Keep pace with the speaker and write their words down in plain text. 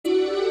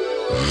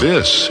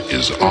This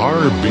is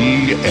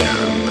RBN,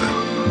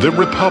 the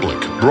Republic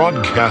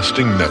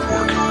Broadcasting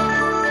Network.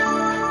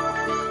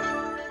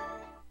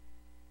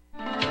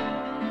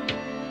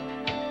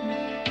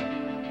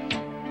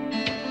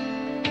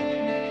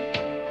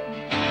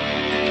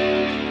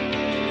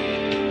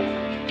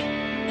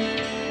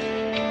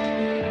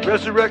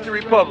 Resurrect the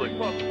Republic,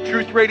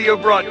 Truth Radio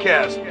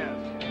broadcast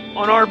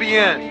on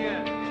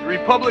RBN, the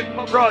Republic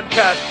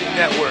Broadcasting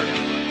Network,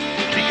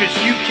 because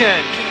you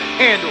can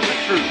handle the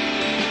truth.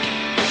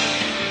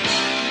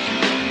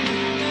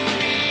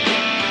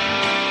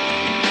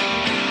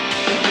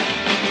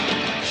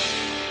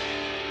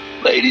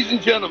 Ladies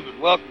and gentlemen,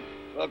 welcome,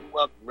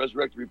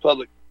 Resurrect the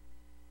Republic,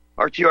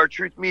 RTR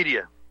Truth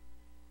Media.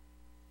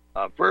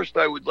 First,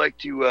 I would like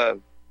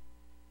to,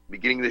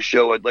 beginning the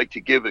show, I'd like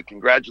to give a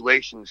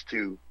congratulations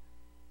to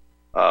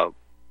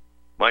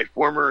my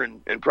former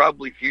and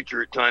probably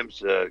future at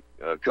times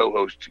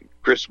co-host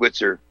Chris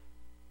Switzer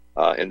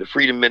and the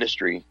Freedom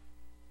Ministry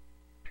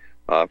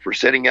for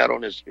setting out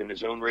on in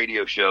his own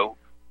radio show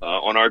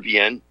on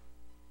RBN.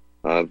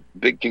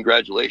 Big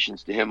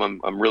congratulations to him.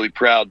 I'm really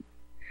proud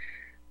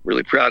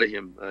of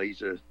him.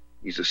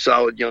 He's a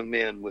solid young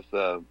man with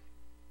good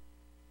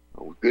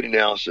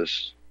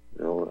analysis.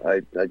 You know,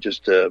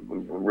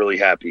 I'm really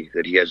happy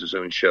that he has his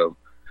own show.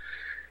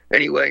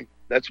 Anyway,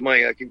 that's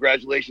my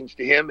congratulations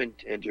to him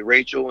and to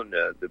Rachel, and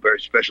the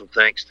very special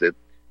thanks that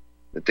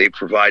they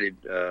provided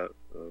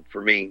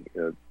for me,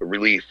 a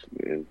relief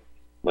in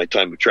my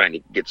time of trying to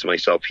get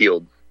myself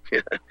healed.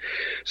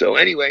 So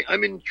anyway,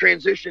 I'm in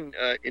transition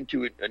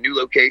into a new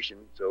location,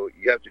 so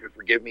you have to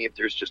forgive me if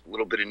there's just a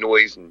little bit of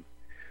noise in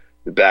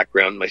the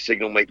background. My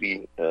signal might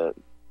be a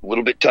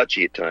little bit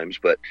touchy at times,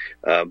 but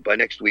by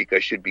next week I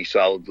should be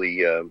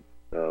solidly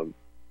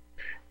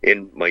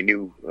in my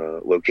new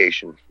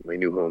location, my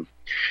new home,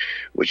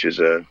 which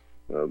is a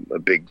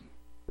big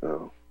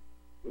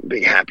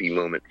happy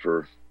moment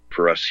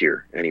for us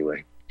here.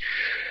 Anyway,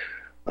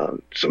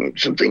 some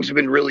things have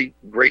been really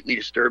greatly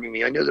disturbing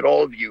me. I know that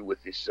all of you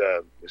with this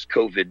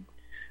COVID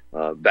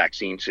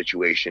vaccine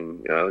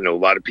situation, I know a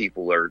lot of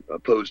people are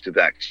opposed to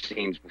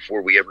vaccines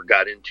before we ever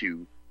got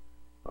into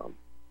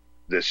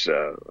this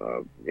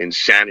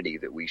insanity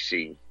that we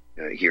see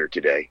here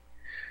today.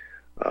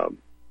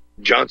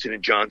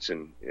 Johnson &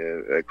 Johnson,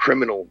 a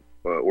criminal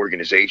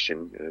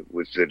organization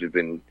that have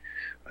been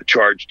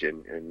charged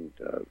and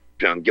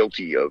found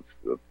guilty of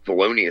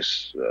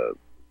felonious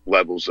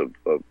levels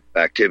of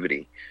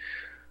activity,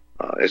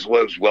 as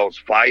well as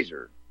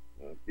Pfizer.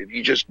 If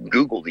you just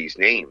Google these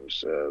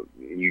names,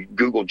 you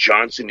Google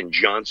Johnson &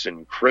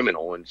 Johnson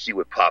criminal and see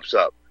what pops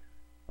up,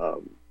 a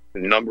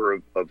number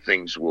of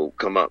things will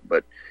come up.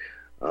 But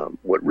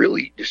what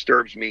really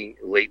disturbs me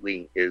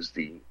lately is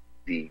the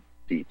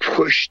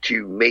push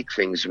to make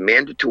things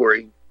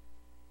mandatory,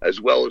 as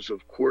well as,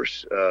 of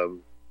course,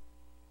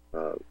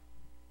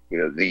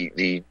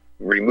 the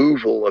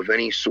removal of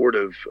any sort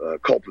of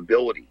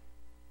culpability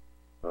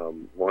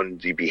on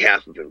the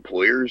behalf of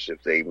employers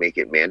if they make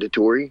it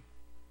mandatory,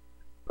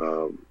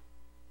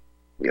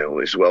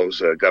 as well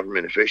as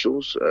government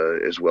officials,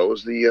 as well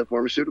as the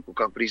pharmaceutical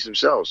companies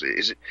themselves.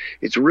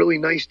 It's really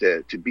nice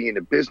to be in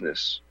a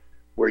business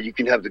where you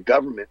can have the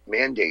government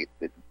mandate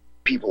that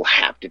people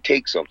have to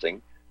take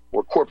something,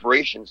 or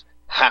corporations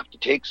have to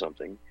take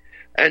something,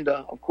 and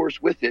of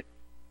course with it,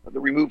 the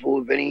removal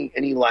of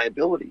any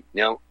liability.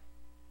 Now,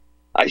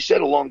 I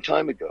said a long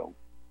time ago,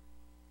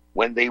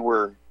 when they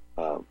were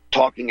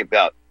talking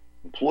about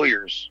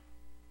employers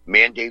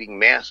mandating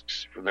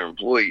masks for their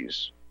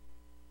employees,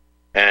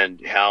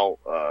 and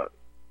how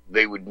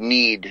they would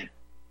need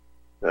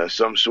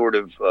some sort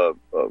of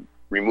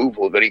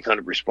removal of any kind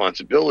of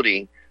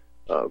responsibility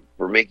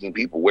for making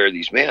people wear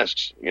these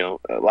masks. A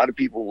lot of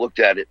people looked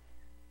at it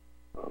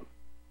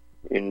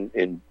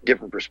in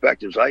different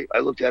perspectives. I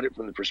looked at it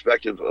from the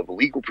perspective of a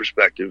legal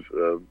perspective.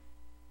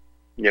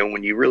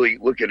 When you really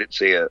look at it,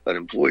 say an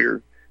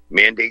employer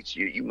mandates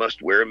you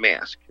must wear a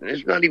mask, and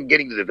it's not even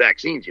getting to the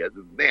vaccines yet,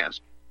 the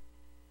mask,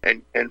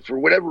 and for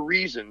whatever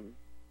reason,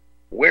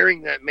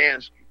 wearing that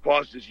mask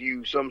causes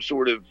you some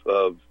sort of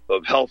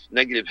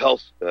negative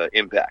health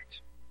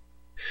impact.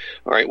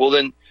 All right, well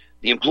then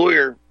the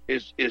employer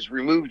is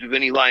removed of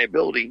any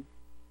liability,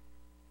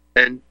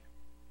 and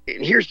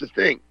here's the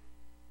thing.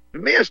 The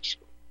masks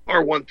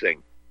are one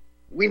thing.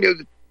 We know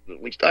that,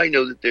 at least I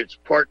know, that it's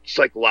part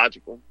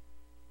psychological,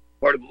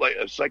 part of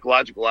a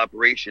psychological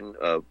operation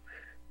of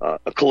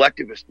a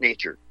collectivist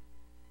nature.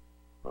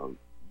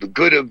 The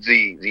good of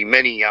the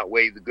many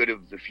outweigh the good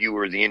of the few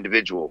or the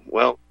individual.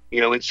 Well,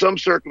 in some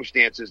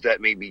circumstances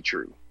that may be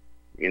true.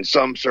 In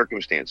some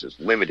circumstances,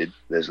 limited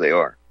as they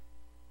are.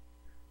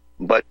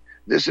 But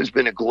this has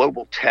been a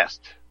global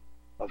test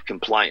of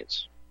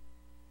compliance.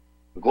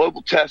 A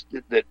global test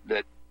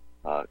that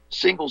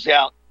singles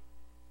out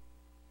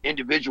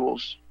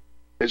individuals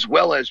as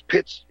well as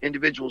pits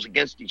individuals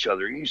against each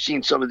other. You've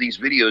seen some of these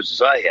videos,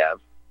 as I have,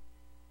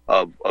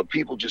 of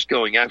people just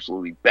going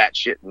absolutely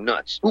batshit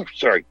nuts.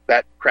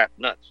 Bat crap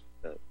nuts.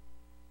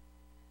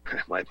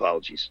 My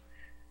apologies.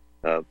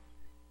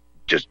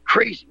 just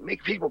crazy,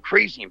 make people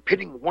crazy and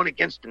pitting one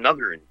against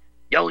another and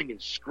yelling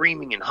and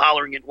screaming and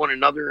hollering at one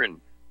another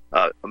and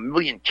a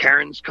million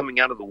Karens coming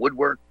out of the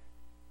woodwork.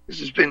 This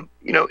has been,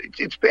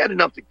 it's bad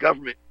enough that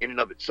government in and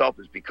of itself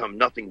has become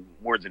nothing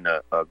more than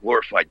a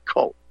glorified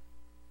cult.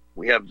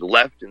 We have the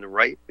left and the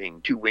right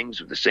being two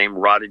wings of the same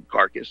rotted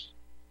carcass.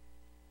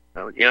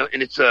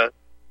 And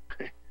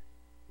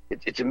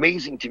it's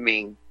amazing to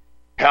me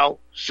how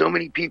so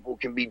many people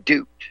can be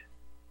duped.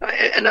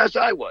 And as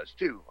I was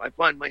too, I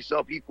find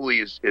myself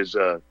equally as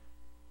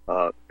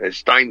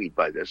stymied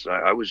by this.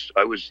 I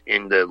was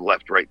in the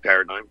left-right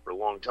paradigm for a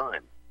long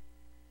time.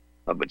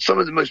 But some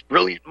of the most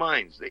brilliant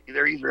minds,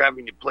 they're either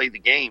having to play the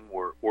game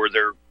or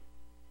they're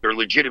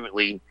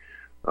legitimately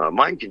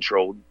mind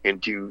controlled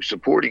into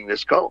supporting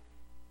this cult.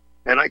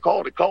 And I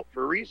call it a cult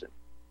for a reason.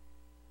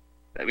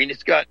 I mean,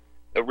 it's got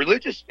a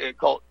religious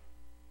cult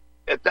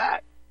at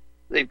that.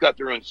 They've got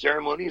their own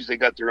ceremonies. They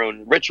got their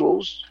own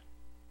rituals,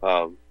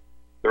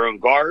 their own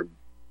garb,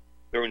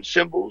 their own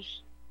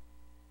symbols.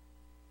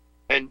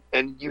 And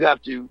you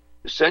have to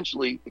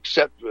essentially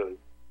accept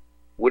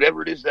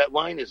whatever it is that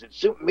line is. It's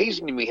so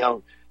amazing to me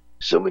how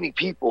so many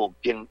people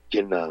can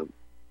get on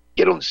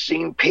the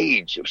same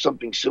page of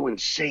something so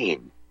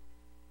insane.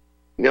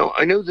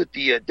 I know that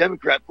the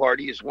Democrat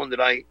Party is one that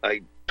I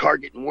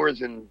target more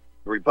than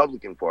the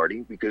Republican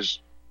Party because,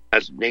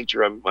 as of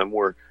nature, I'm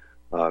more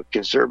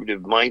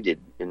conservative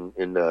minded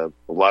in a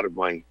lot of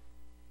my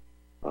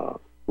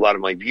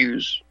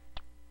views.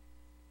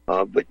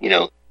 But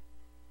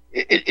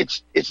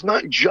it's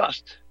not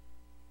just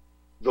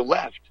the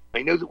left.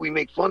 I know that we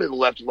make fun of the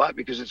left a lot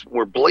because it's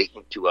more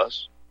blatant to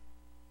us,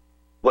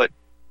 but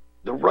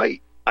the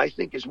right, I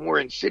think, is more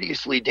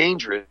insidiously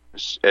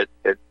dangerous at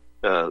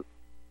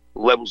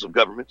levels of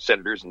government,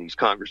 senators and these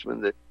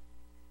congressmen that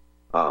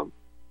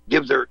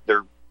give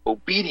their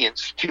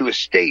obedience to a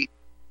state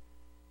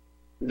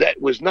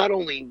that was not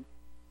only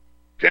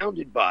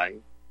founded by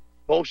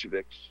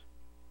Bolsheviks,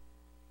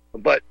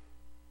 but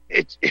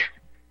it's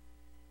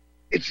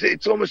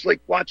almost like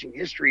watching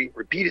history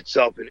repeat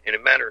itself in a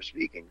manner of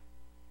speaking.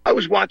 I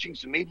was watching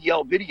some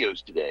ADL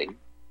videos today,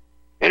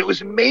 and it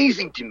was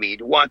amazing to me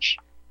to watch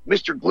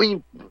Mr.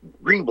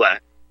 Greenblatt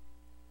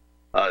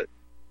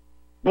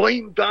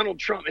blame Donald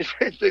Trump.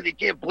 They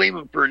can't blame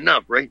him for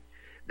enough, right?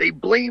 They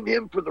blame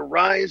him for the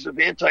rise of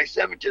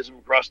anti-Semitism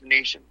across the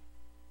nation.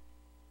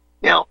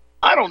 Now,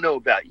 I don't know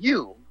about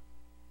you,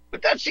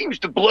 but that seems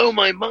to blow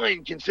my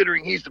mind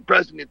considering he's the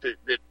president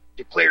that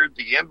declared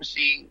the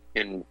embassy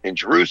in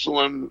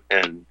Jerusalem.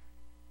 And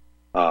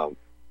I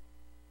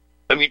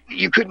mean,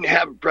 you couldn't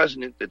have a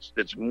president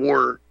that's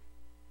more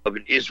of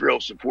an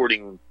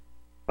Israel-supporting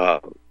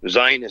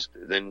Zionist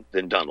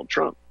than Donald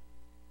Trump.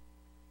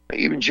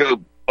 Even Joe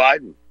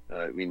Biden.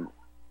 I mean,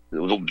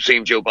 the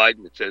same Joe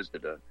Biden that says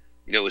that,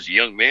 as a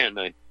young man,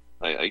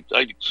 I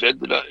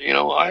said that,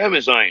 I am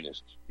a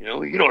Zionist.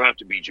 You don't have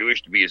to be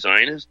Jewish to be a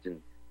Zionist.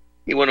 And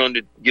he went on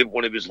to give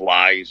one of his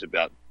lies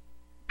about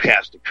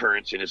past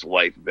occurrence in his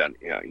life about,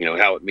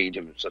 how it made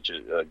him such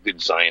a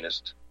good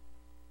Zionist.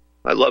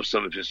 I love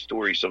some of his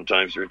stories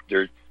sometimes.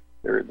 They're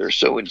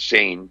so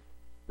insane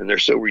and they're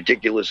so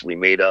ridiculously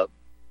made up.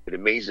 It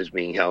amazes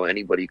me how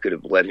anybody could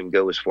have let him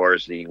go as far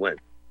as he went,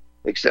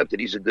 except that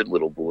he's a good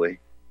little boy.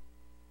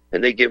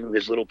 And they give him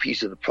his little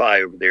piece of the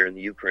pie over there in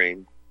the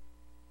Ukraine.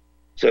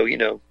 So,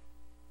 he'll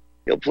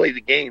play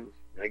the game.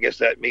 I guess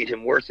that made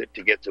him worth it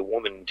to get the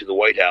woman to the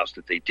White House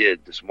that they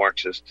did, this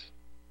Marxist,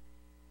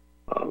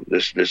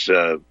 this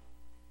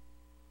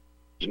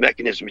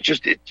mechanism.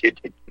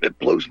 It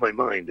blows my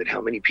mind that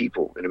how many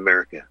people in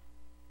America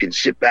can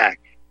sit back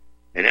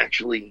and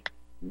actually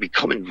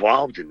become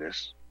involved in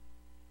this.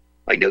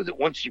 I know that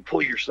once you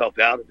pull yourself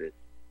out of it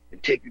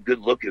and take a good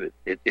look at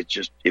it,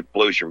 it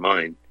blows your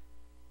mind.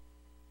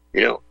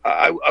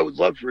 I would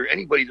love for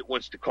anybody that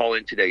wants to call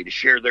in today to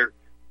share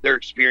their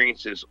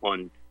experiences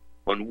on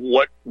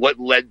what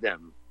led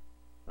them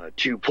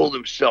to pull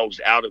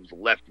themselves out of the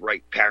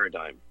left-right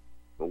paradigm.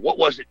 But what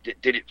was it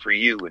that did it for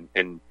you,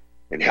 and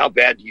how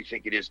bad do you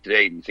think it is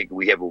today? Do you think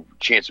we have a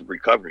chance of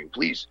recovering?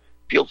 Please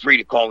feel free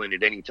to call in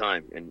at any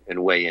time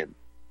and weigh in.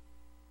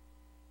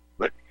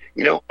 But,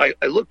 I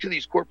look to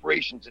these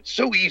corporations. It's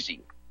so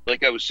easy.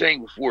 Like I was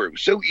saying before, it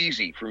was so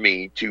easy for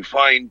me to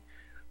find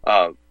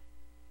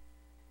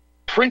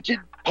printed,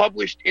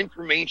 published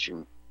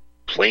information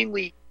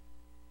plainly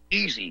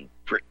easy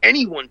for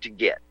anyone to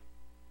get.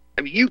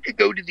 I mean, you could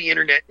go to the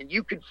internet and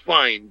you could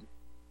find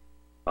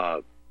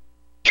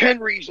 10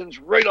 reasons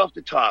right off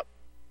the top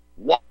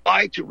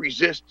why to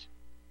resist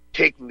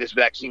taking this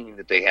vaccine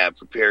that they have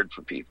prepared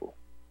for people.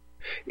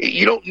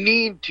 You don't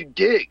need to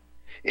dig.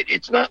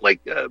 It's not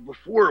like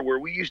before where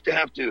we used to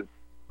have to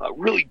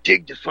really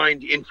dig to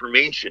find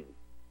information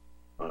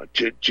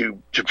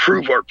to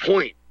prove our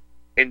point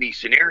in these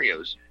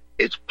scenarios.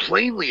 It's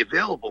plainly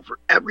available for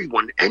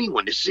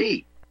anyone to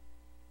see.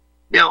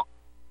 Now,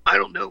 I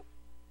don't know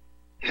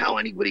how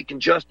anybody can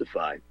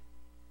justify.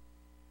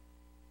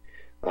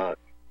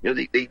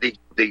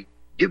 They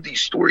give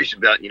these stories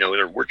about,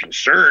 we're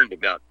concerned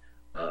about,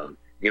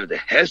 the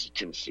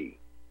hesitancy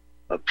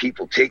of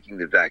people taking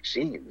the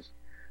vaccines.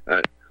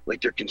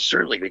 Like they're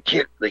concerned, like they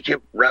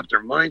can't wrap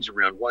their minds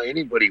around why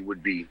anybody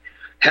would be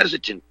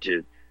hesitant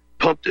to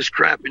pump this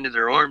crap into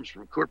their arms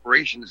from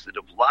corporations that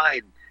have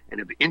lied and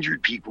have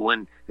injured people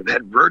and have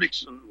had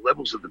verdicts on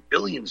levels of the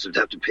billions that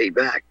have to pay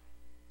back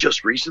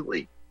just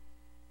recently.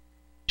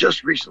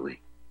 Just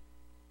recently.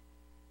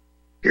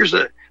 Here's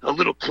a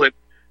little clip.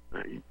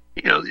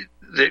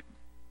 That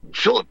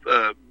Philip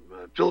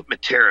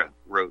Matera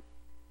wrote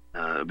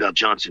about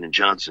Johnson &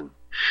 Johnson.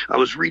 I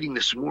was reading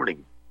this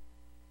morning,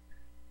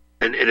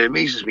 and it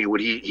amazes me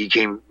what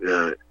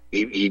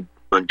he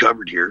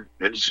uncovered here.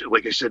 And it's,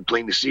 like I said,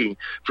 plain to see.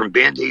 From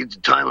Band-Aids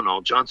to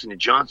Tylenol, Johnson &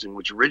 Johnson,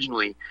 which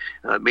originally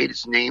made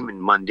its name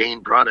in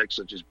mundane products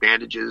such as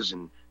bandages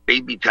and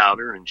baby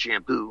powder and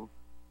shampoo,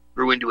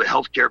 grew into a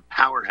healthcare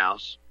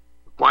powerhouse,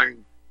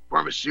 acquiring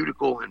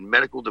pharmaceutical and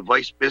medical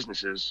device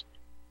businesses.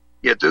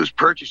 Yet those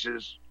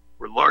purchases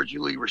were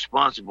largely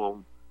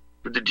responsible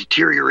for the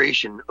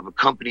deterioration of a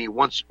company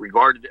once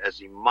regarded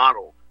as a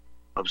model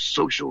of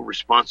social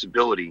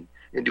responsibility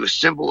into a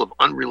symbol of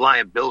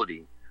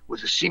unreliability,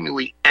 with a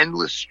seemingly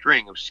endless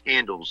string of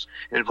scandals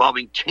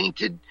involving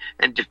tainted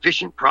and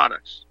deficient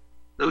products.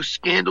 Those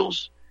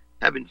scandals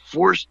have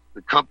forced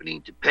the company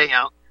to pay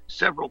out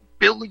several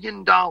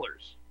 $billions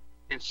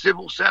in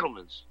civil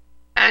settlements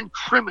and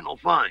criminal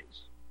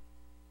fines.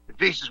 It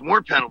faces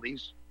more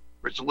penalties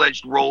for its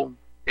alleged role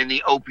in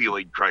the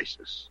opioid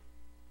crisis.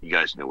 You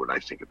guys know what I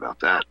think about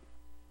that.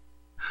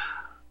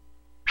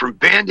 From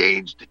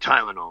Band-Aids to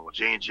Tylenol,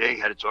 J&J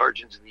had its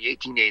origins in the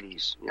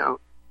 1880s.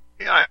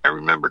 I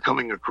remember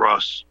coming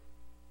across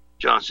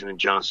Johnson &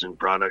 Johnson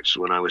products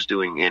when I was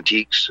doing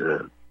antiques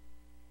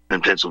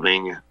in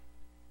Pennsylvania.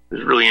 It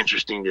was really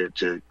interesting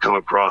to come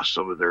across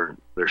some of their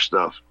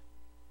stuff.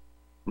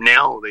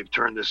 Now they've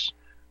turned this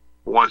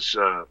once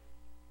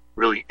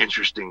really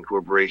interesting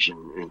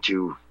corporation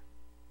into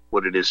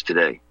what it is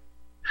today.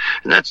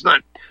 And that's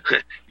not,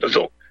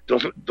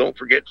 don't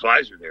forget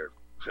Pfizer there.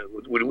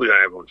 What do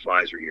I have on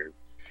Pfizer here?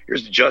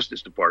 Here's the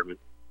Justice Department.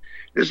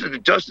 This is the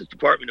Justice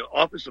Department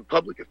Office of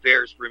Public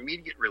Affairs for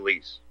immediate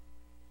release.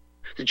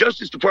 The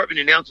Justice Department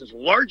announces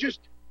largest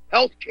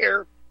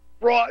healthcare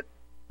fraud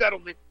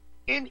settlement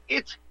in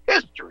its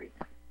history.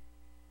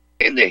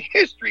 In the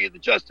history of the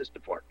Justice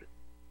Department.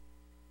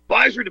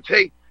 Pfizer to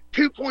pay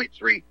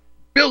 $2.3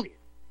 billion.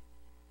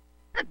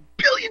 That's $1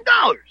 billion.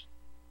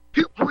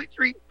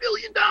 $2.3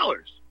 billion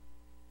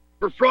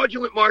for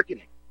fraudulent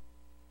marketing.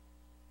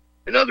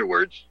 In other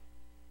words,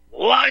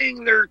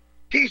 lying their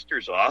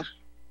teasters off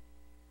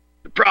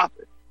to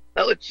profit.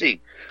 Now let's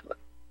see.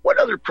 What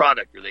other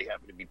product do they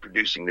happen to be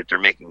producing that they're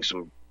making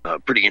some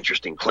pretty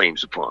interesting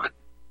claims upon?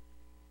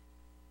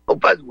 Oh,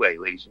 by the way,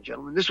 ladies and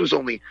gentlemen, this was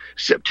only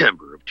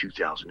September of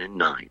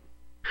 2009.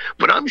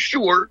 But I'm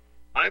sure,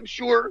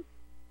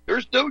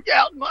 there's no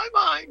doubt in my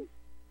mind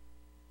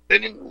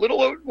that in a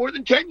little more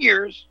than 10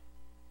 years,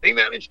 they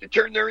managed to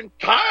turn their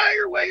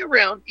entire way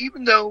around,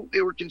 even though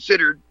they were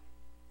considered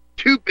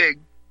too big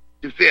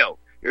to fail.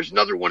 Here's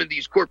another one of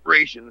these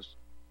corporations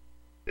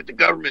that the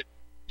government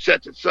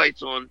sets its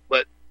sights on,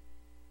 but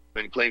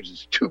when it claims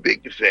it's too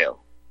big to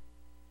fail.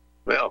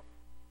 Well,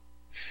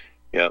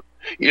 yeah.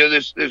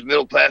 There's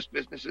middle class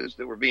businesses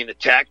that were being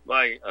attacked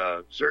by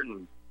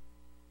certain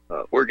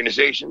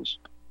organizations.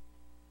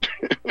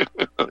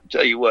 I'll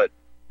tell you what,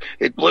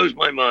 it blows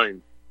my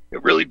mind.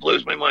 It really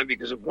blows my mind,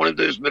 because if one of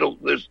those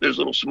those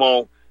little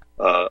small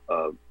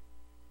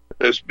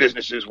those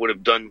businesses would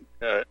have done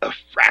a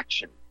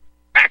fraction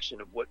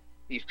of what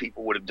these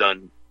people would have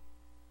done,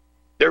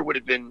 there would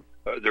have been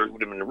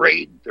a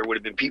raid. There would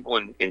have been people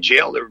in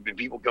jail. There would have been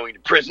people going to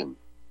prison.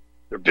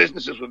 Their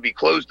businesses would be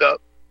closed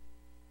up.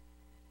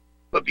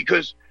 But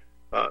because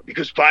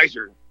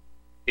Pfizer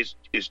is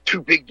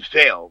too big to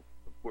fail,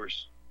 of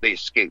course, they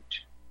escaped.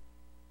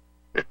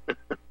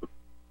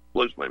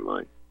 Blows my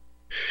mind.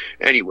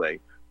 Anyway,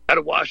 out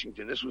of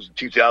Washington, this was in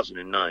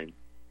 2009.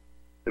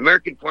 The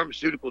American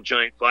pharmaceutical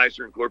giant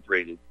Pfizer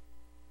Incorporated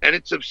and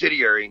its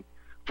subsidiary,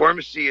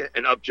 Pharmacia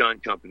and Upjohn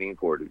Company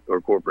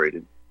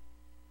Incorporated,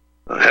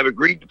 have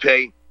agreed to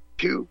pay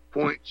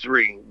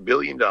 $2.3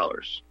 billion,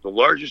 the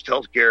largest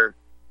healthcare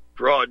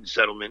fraud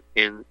settlement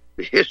in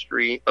the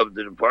history of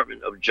the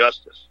Department of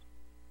Justice,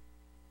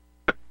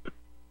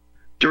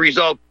 to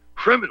resolve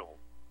criminal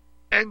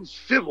and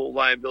civil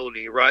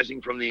liability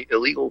arising from the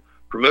illegal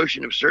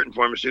promotion of certain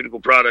pharmaceutical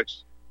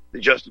products, the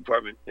Justice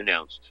Department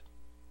announced.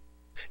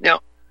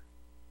 Now,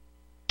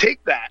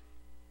 take that,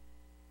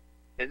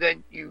 and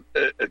then you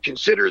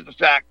consider the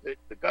fact that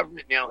the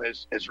government now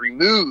has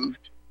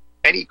removed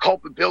any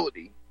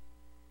culpability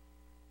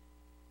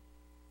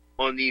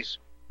on these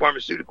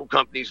pharmaceutical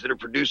companies that are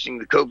producing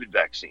the COVID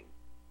vaccine.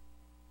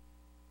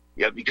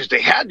 Yeah, because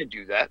they had to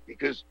do that,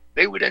 because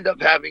they would end up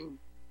having,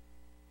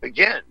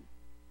 again,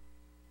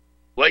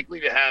 likely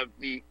to have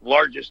the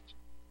largest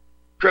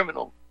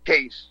criminal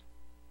case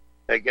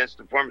against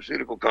the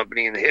pharmaceutical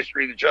company in the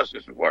history of the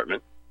Justice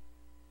Department.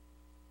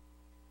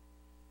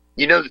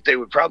 You know that they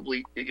would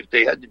probably, if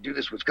they had to do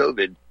this with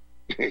COVID,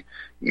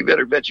 you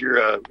better bet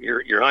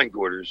your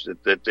hindquarters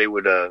that they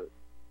would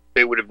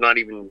have not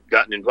even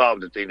gotten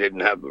involved if they didn't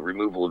have the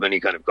removal of any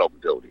kind of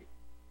culpability.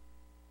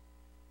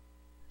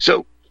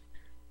 So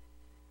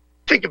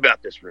think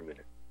about this for a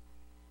minute.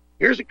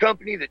 Here's a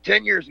company that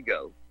 10 years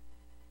ago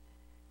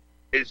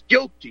is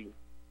guilty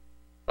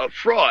of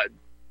fraud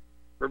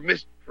for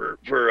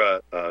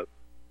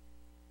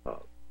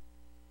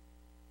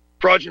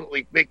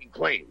fraudulently making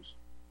claims.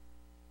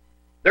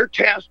 They're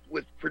tasked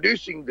with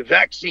producing the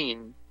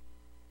vaccine,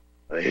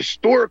 a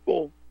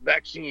historical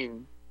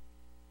vaccine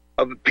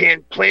of a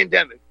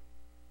pandemic.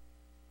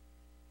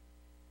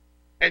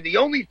 And the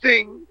only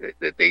thing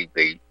that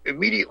they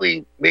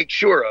immediately make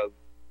sure of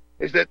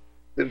is that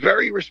the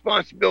very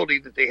responsibility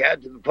that they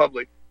had to the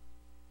public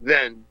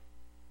then,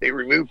 they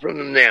remove from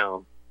them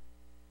now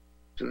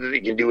so that they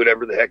can do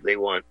whatever the heck they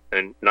want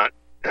and not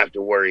have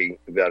to worry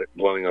about it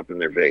blowing up in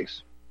their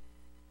face.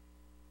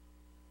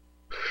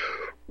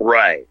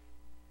 Right.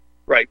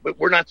 But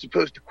we're not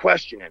supposed to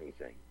question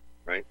anything,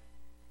 right?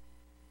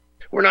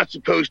 We're not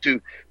supposed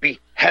to be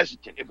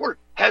hesitant. If we're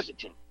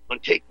hesitant on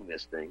taking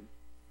this thing,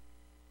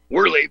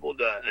 we're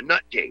labeled a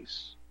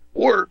nutcase.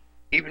 Or,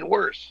 even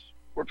worse,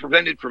 we're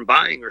prevented from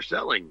buying or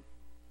selling.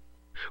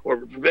 Or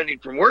we're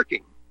prevented from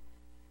working.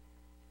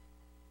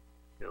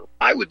 You know,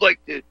 I would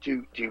like to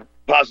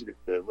posit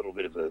a little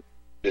bit of a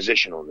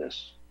position on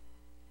this.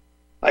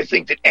 I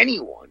think that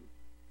anyone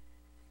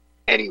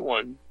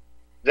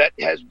that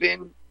has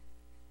been,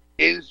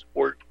 is,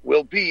 or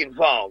will be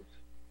involved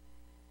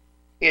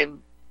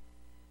in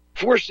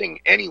forcing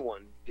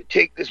anyone to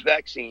take this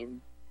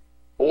vaccine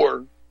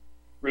or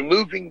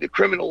removing the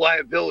criminal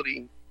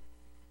liability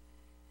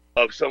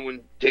of someone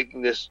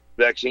taking this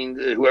vaccine,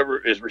 whoever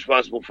is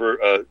responsible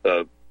for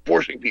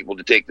forcing people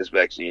to take this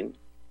vaccine,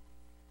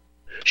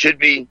 should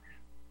be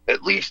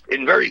at least,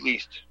 in very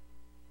least,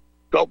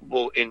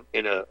 culpable in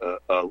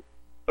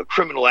a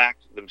criminal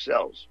act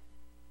themselves.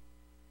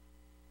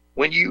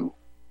 When you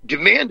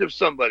demand of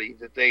somebody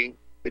that they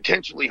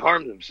potentially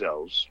harm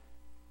themselves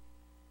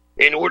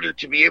in order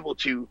to be able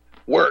to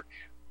work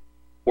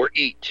or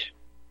eat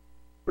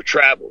or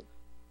travel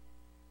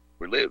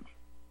or live,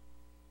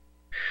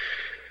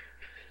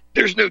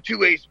 there's no two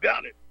ways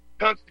about it.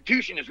 The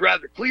Constitution is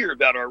rather clear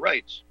about our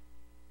rights.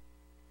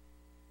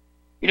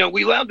 You know,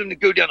 we allowed them to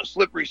go down a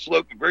slippery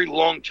slope a very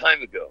long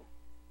time ago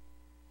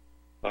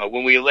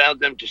when we allowed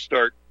them to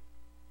start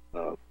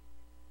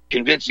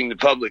convincing the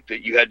public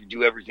that you had to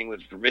do everything with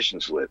a permission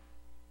slip.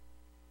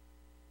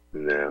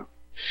 No.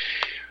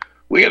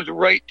 We have the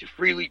right to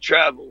freely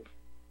travel.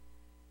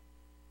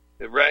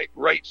 The right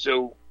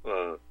so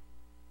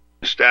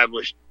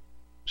established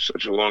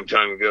such a long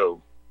time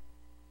ago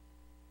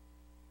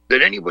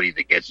that anybody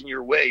that gets in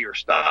your way or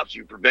stops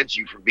you, prevents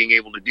you from being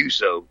able to do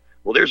so,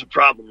 well, there's a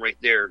problem right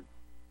there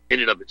in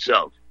and of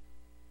itself.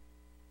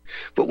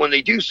 But when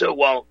they do so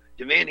while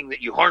demanding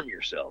that you harm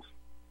yourself,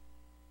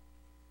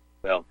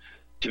 well,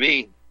 to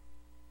me,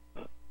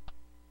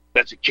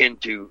 that's akin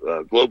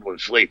to global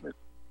enslavement.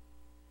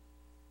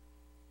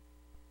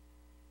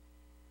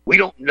 We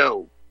don't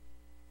know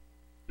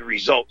the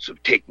results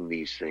of taking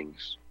these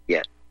things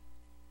yet.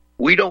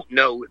 We don't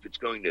know if it's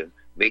going to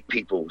make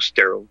people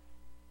sterile.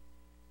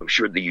 I'm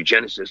sure the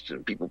eugenicists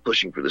and people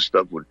pushing for this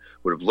stuff would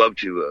have loved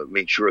to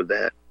make sure of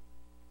that.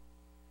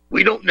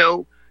 We don't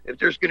know if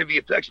there's going to be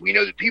effects. We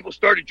know that people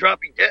started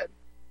dropping dead.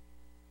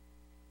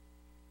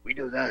 We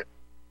know that.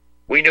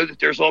 We know that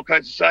there's all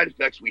kinds of side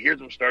effects. We hear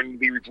them starting to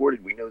be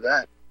reported. We know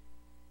that.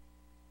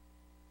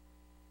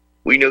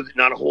 We know that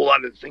not a whole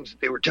lot of the things that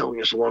they were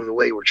telling us along the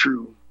way were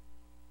true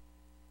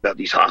about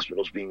these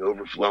hospitals being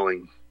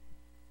overflowing.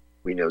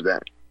 We know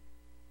that.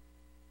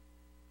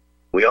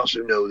 We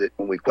also know that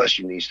when we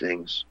question these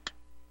things,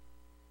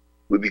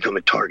 we become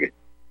a target.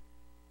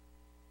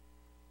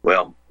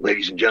 Well,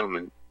 ladies and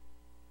gentlemen,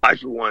 I,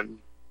 for one,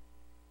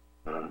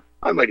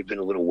 I might have been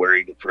a little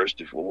worried at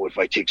first if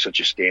I take such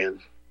a stand.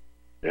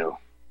 No,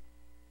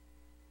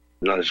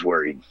 I'm not as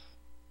worried.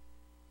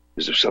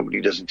 Because if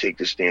somebody doesn't take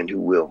the stand, who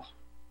will?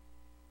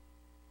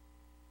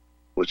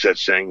 What's that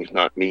saying? If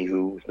not me,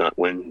 who? If not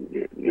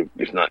when?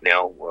 If not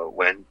now,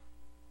 when?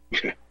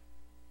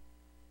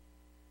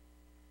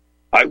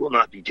 I will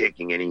not be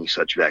taking any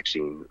such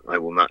vaccine. I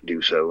will not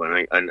do so,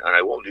 and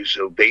I won't do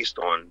so based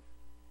on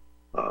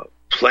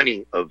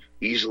plenty of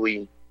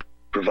easily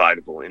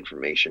providable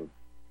information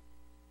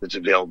that's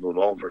available at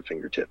all of our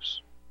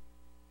fingertips.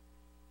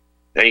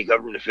 Any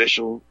government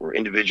official or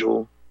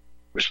individual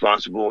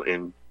responsible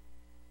in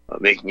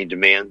making a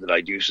demand that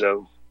I do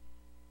so,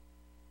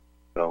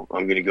 well,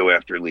 I'm going to go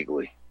after it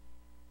legally.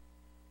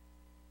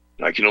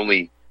 I can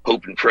only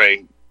hope and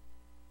pray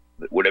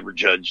that whatever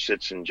judge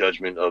sits in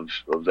judgment of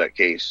that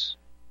case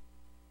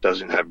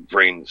doesn't have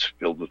brains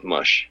filled with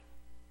mush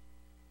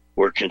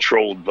or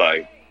controlled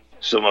by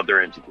some other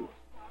entity.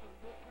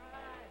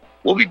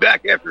 We'll be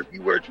back after a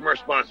few words from our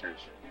sponsors,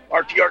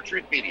 RTR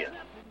Truth Media.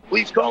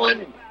 Please call in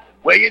and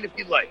weigh in if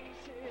you'd like.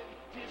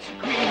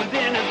 Disagree with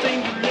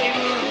anything the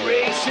labor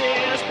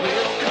racist.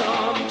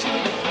 Welcome to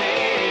the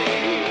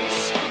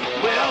place.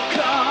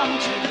 Welcome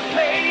to the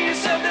place.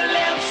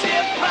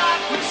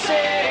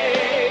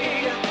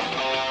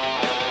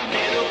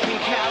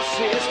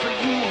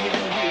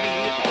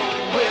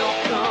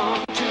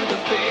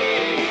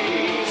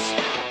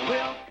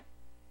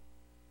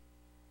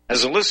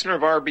 As a listener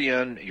of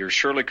RBN, you're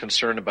surely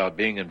concerned about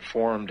being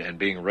informed and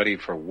being ready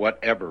for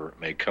whatever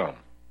may come.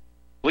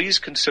 Please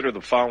consider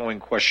the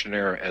following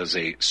questionnaire as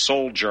a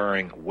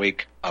soul-jarring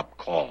wake-up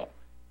call.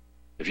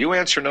 If you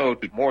answer no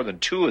to more than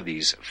 2 of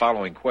these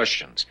following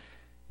questions,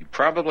 you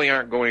probably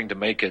aren't going to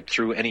make it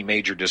through any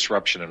major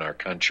disruption in our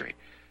country.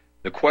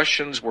 The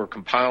questions were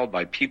compiled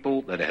by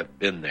people that have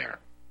been there.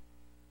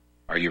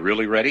 Are you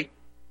really ready?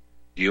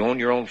 Do you own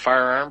your own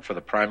firearm for the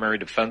primary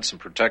defense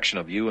and protection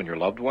of you and your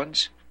loved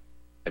ones?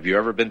 Have you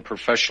ever been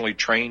professionally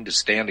trained to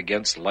stand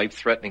against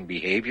life-threatening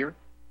behavior?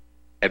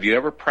 Have you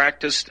ever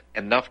practiced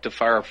enough to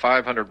fire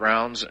 500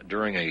 rounds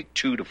during a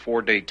 2 to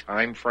 4 day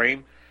time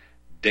frame,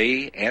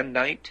 day and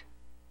night?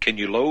 Can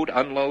you load,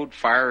 unload,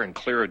 fire, and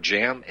clear a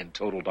jam in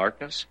total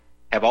darkness?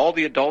 Have all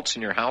the adults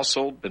in your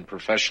household been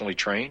professionally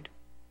trained?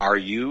 Are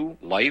you,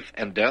 life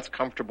and death,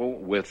 comfortable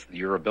with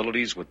your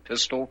abilities with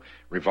pistol,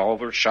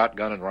 revolver,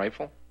 shotgun, and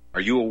rifle? Are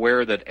you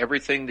aware that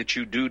everything that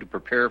you do to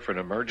prepare for an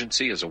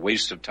emergency is a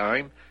waste of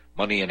time,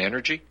 money, and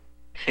energy?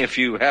 If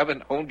you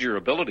haven't honed your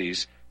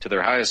abilities to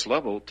their highest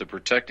level to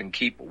protect and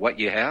keep what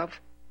you have,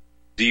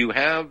 do you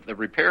have the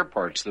repair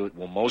parts that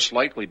will most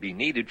likely be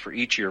needed for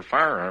each of your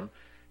firearm,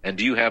 and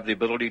do you have the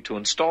ability to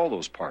install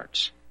those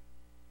parts?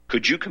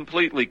 Could you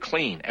completely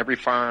clean every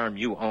firearm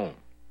you own?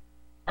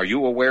 Are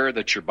you aware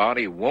that your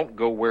body won't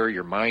go where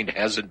your mind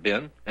hasn't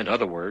been? In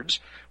other words,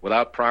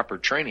 without proper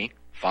training,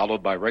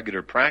 followed by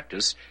regular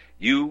practice,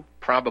 you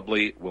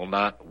probably will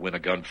not win a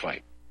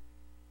gunfight.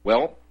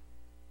 Well,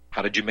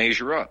 how did you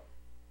measure up?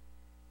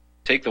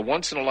 Take the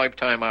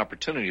once-in-a-lifetime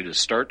opportunity to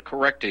start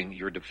correcting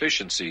your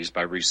deficiencies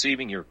by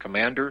receiving your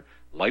Commander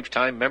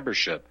Lifetime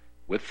Membership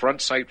with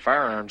Front Sight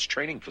Firearms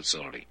Training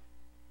Facility.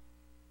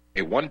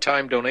 A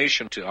one-time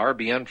donation to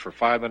RBN for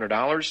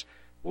 $500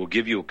 will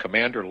give you a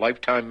Commander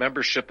Lifetime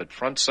Membership at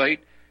Front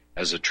Sight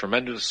as a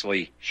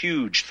tremendously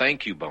huge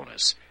thank you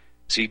bonus.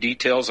 See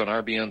details on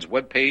RBN's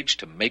webpage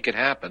to make it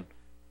happen.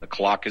 The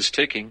clock is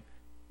ticking.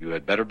 You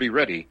had better be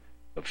ready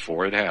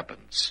before it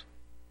happens.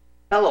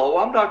 Hello,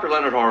 I'm Dr.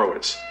 Leonard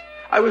Horowitz.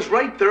 I was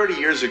right 30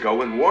 years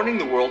ago in warning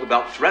the world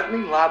about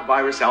threatening lab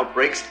virus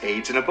outbreaks,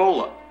 AIDS, and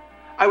Ebola.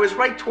 I was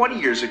right 20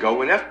 years ago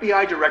when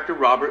FBI Director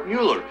Robert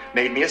Mueller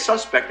made me a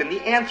suspect in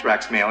the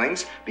anthrax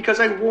mailings because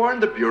I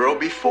warned the Bureau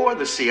before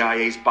the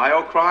CIA's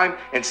biocrime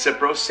and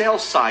Cipro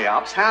sales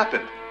psyops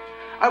happened.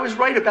 I was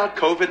right about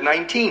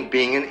COVID-19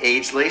 being an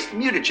AIDS-laced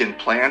mutagen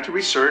planned to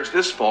resurge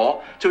this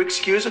fall to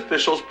excuse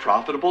officials'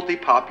 profitable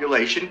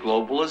depopulation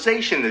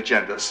globalization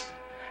agendas.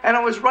 And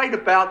I was right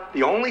about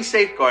the only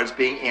safeguards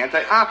being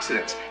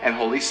antioxidants and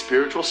holy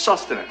spiritual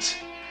sustenance.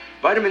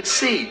 Vitamin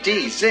C,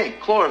 D, zinc,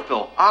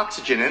 chlorophyll,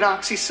 oxygen, and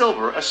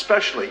oxysilver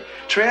especially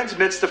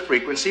transmits the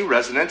frequency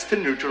resonance to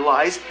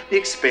neutralize the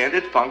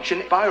expanded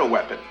function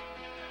bioweapon.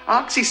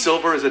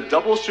 Oxysilver is a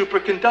double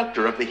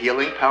superconductor of the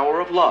healing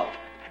power of love.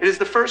 It is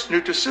the first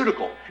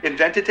nutraceutical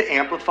invented to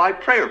amplify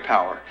prayer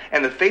power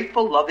and the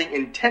faithful, loving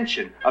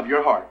intention of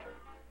your heart.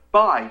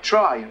 Buy,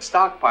 try, and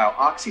stockpile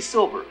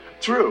Oxysilver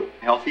through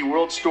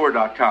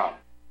HealthyWorldStore.com.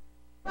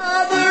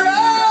 Father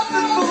of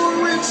the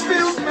moon, winds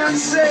fills my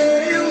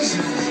sails,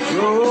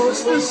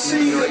 floats the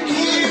sea like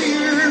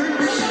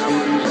years.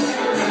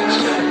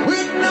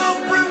 With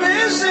no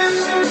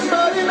provision,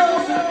 but in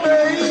open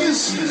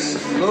face,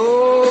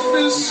 love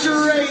is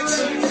straight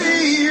to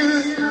fear.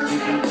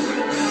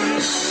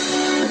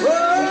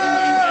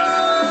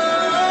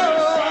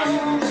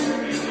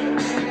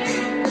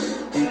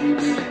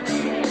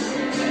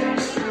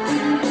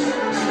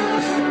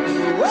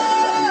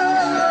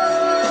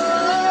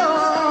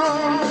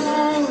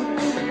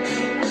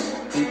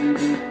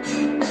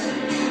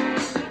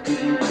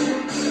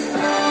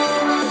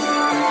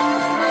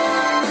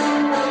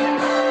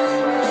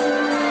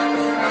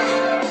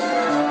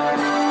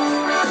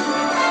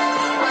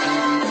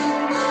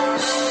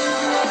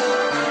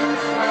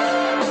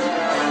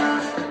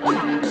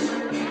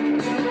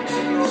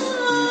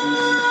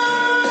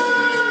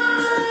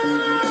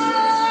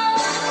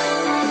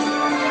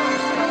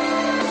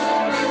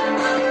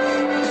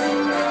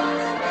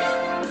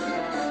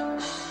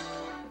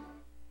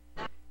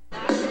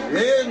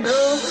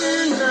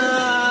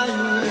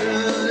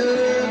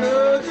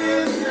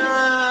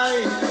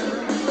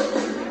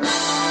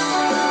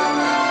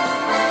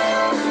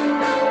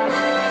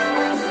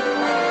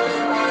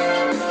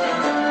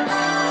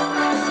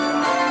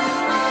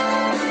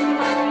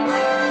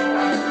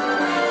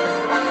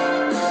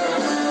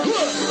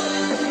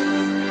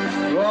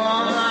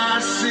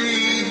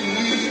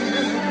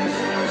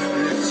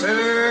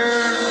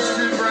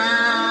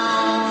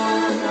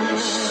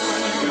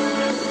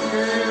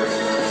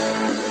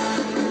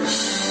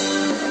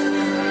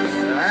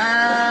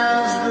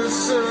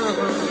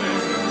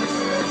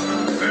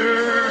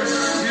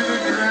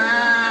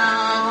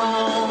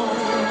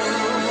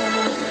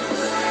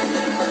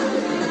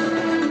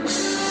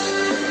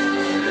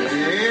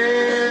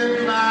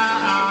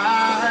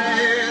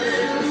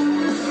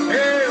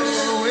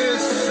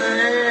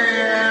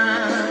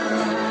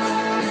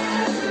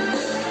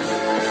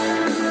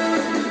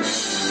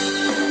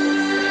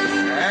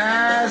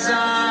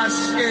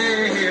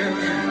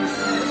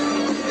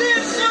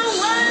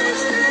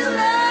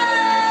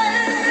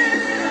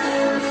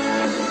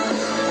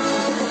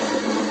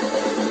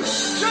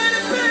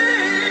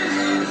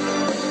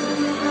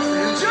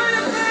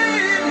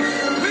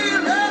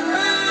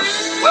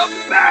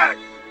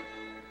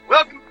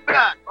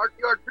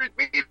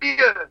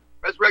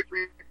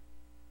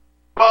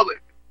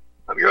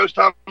 host,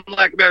 Tom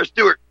Lackabara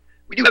Stewart.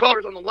 We do have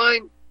callers on the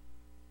line.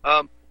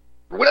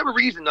 For whatever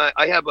reason,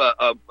 I have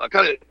a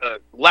kind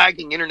of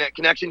lagging internet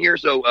connection here,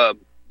 so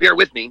bear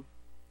with me.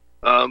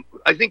 I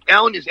think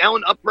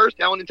Alan up first?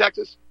 Alan in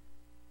Texas?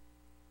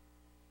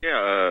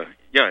 Yeah.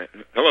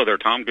 Hello there,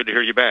 Tom. Good to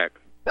hear you back.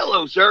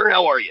 Hello, sir.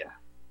 How are you?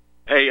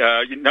 Hey,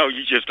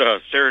 you just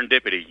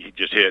serendipity you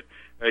just hit.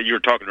 You were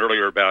talking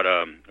earlier about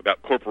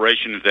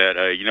corporations that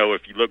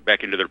if you look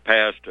back into their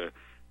past,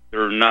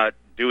 they're not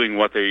doing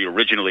what they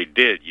originally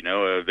did.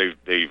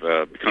 They've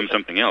become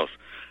something else.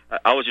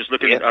 I was just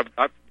looking. Yeah.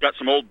 I've got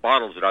some old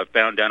bottles that I've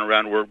found down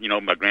around where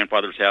my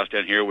grandfather's house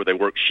down here, where they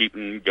work sheep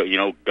and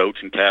goats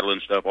and cattle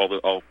and stuff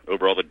all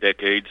over all the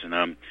decades. And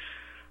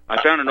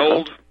I found an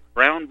old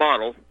brown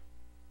bottle,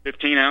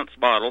 16-ounce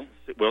bottle,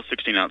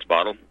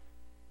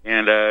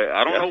 and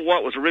I don't know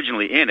what was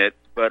originally in it,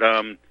 but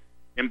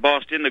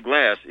embossed in the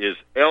glass is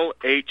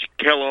L.H.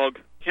 Kellogg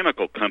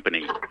Chemical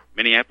Company,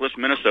 Minneapolis,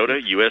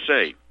 Minnesota,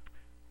 USA.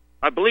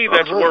 I believe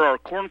that's where our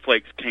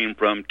cornflakes came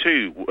from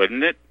too,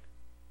 wasn't it?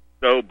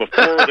 So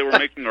before they were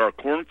making our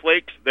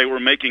cornflakes, they were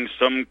making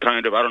some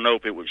kind of, I don't know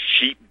if it was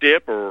sheep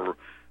dip or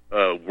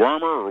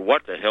wormer or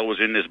what the hell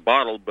was in this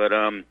bottle, but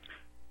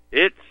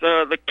it's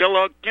the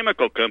Kellogg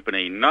Chemical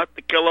Company, not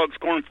the Kellogg's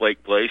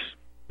cornflake place.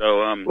 So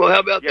well, how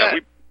about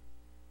that?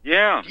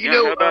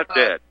 How about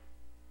that?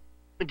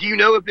 Do you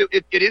know if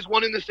it is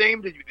one and the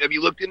same? Have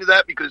you looked into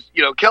that? Because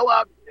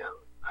Kellogg,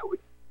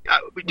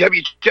 have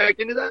you checked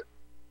into that?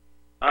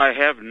 I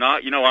have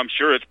not. I'm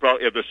sure it's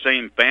probably of the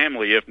same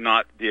family, if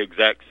not the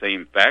exact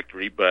same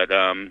factory. But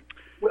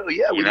well,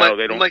 yeah,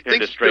 they don't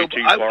tend to stray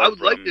too far. I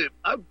would like to.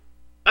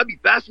 I'd be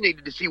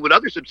fascinated to see what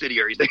other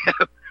subsidiaries they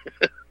have.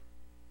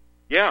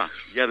 Yeah,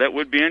 that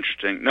would be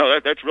interesting. No,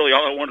 that's really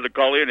all I wanted to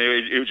call in.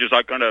 It was just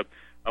I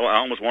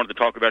almost wanted to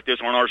talk about this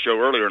on our show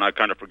earlier, and I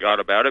kind of forgot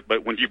about it.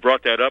 But when you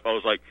brought that up, I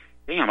was like,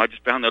 damn, I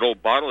just found that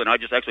old bottle, and I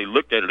just actually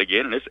looked at it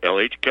again, and it's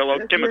L.H.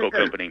 Kellogg Chemical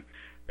Company.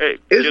 Hey,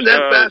 isn't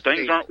that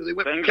fascinating?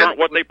 Things aren't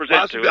what they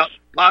present to us.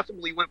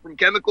 Possibly went from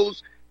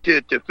chemicals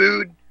to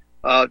food,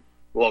 to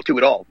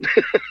it all.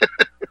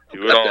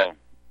 To it all.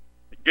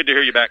 Good to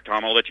hear you back,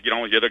 Tom. I'll let you get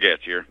on with the other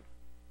guests here.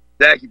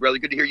 Thank you, brother.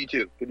 Good to hear you,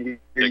 too. Good to hear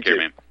you, Take care,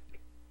 man.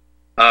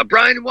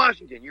 Brian in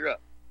Washington, you're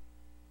up.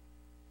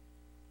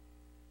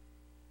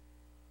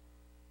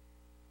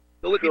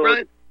 Still with me,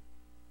 Brian?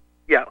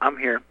 Yeah, I'm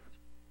here.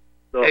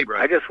 So hey,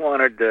 Brian. I just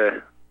wanted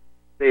to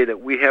say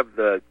that we have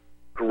the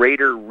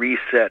Greater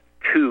Reset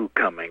 2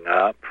 coming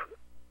up.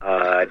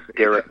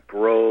 Derek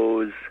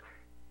Bros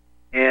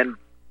and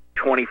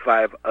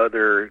 25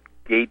 other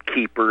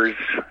gatekeepers,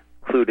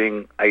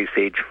 including Ice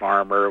Age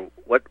Farmer.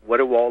 What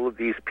do all of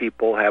these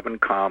people have in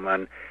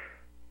common?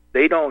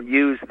 They don't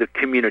use the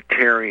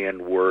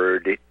communitarian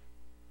word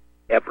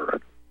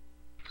ever.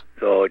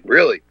 So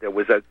really, there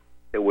was a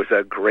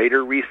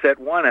Greater Reset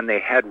 1, and they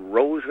had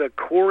Rosa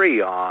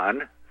Corey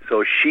on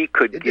so she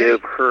could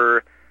give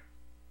her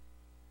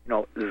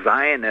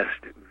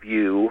Zionist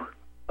view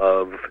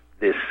of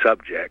this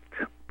subject.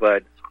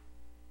 But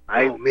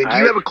do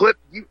you have a clip?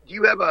 Do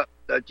you have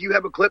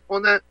a clip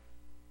on that?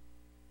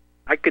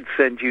 I could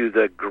send you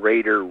the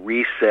Greater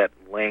Reset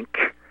link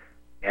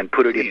and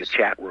put it in the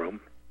chat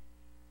room.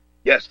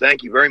 Yes,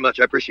 thank you very much.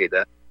 I appreciate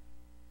that.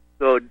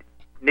 So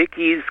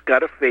Nikki's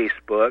got a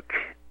Facebook.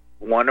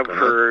 One of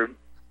her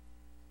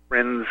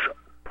friends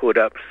put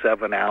up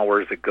 7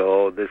 hours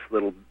ago this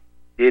little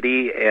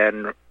ditty,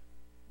 and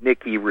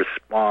Nikki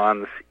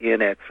responds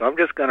in it. So I'm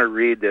just going to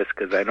read this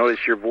because I notice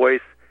your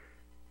voice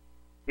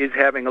is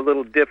having a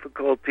little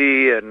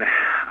difficulty, and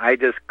I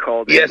just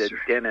called into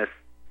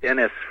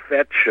Dennis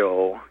Fett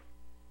show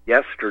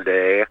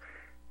yesterday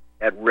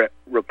at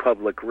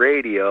Republic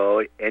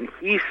Radio, and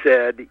he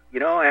said,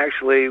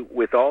 actually,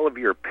 with all of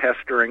your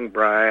pestering,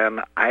 Brian,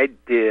 I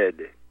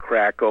did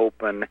crack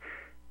open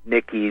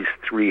Nikki's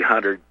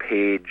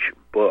 300-page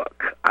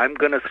book. I'm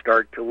going to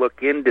start to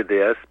look into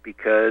this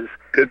because...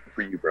 Good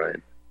for you,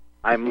 Brian.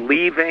 I'm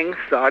leaving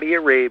Saudi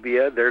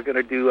Arabia. They're going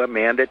to do a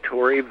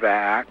mandatory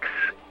vax,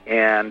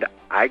 and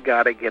I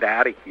got to get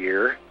out of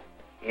here.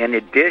 In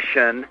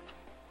addition,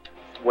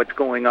 what's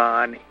going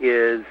on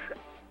is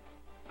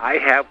I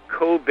have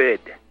COVID.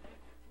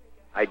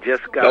 I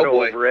just got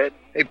over it.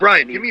 Hey,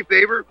 Brian, do me a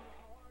favor.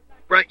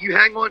 Brian, you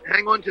hang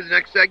on to the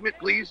next segment,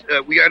 please.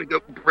 We got to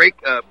go break.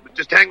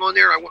 Just hang on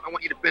there. I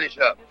want you to finish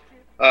up.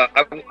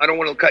 I don't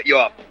want to cut you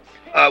off.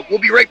 We'll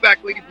be right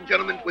back, ladies and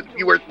gentlemen, with a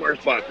few words from our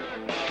sponsors.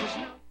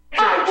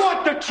 I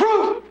want the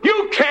truth.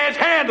 You can't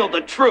handle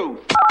the truth.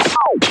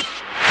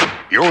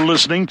 You're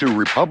listening to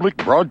Republic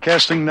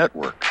Broadcasting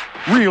Network.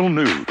 Real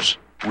news,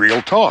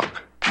 real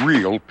talk,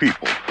 real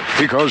people.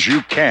 Because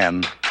you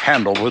can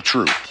handle the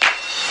truth.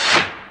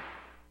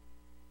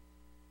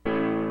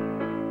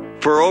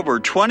 For over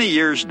 20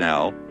 years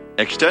now,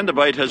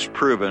 Extendivite has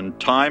proven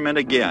time and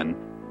again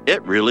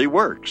it really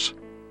works.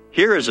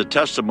 Here is a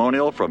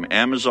testimonial from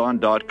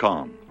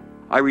Amazon.com.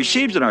 I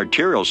received an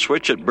arterial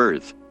switch at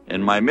birth.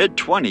 In my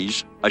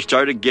mid-20s, I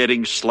started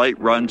getting slight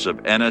runs of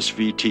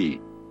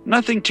NSVT.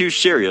 Nothing too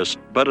serious,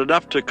 but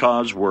enough to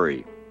cause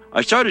worry.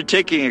 I started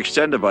taking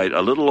Extendivite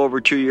a little over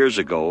 2 years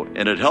ago,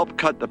 and it helped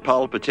cut the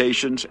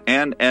palpitations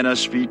and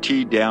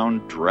NSVT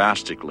down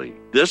drastically.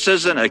 This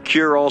isn't a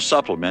cure-all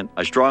supplement.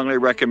 I strongly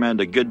recommend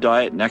a good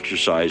diet and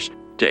exercise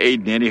to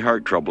aid in any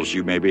heart troubles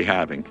you may be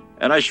having,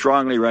 and I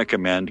strongly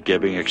recommend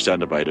giving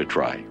Extendivite a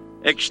try.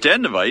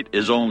 Extendivite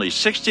is only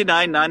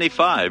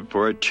 $69.95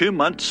 for a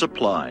 2-month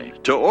supply.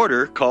 To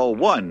order, call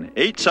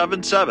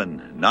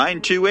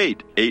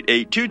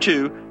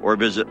 1-877-928-8822 or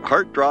visit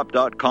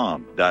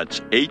heartdrop.com.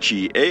 That's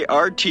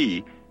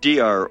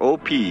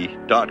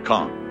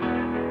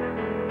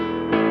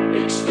HEARTDROP.com.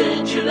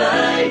 Extend your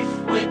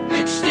life with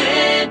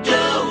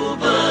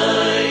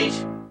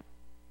Extendovite.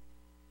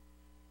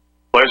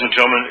 Ladies and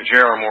gentlemen,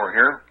 J.R. Moore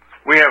here.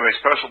 We have a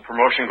special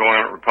promotion going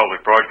on at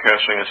Republic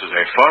Broadcasting. This is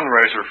a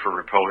fundraiser for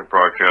Republic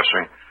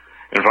Broadcasting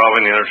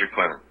involving the Energy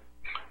Cleaner.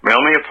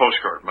 Mail me a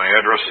postcard. My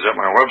address is at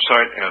my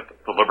website at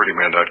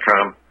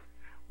thelibertyman.com.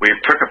 We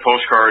pick a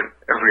postcard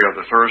every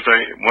other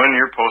Thursday. When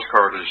your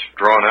postcard is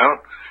drawn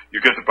out, you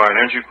get to buy an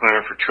Energy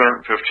Cleaner for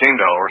 $215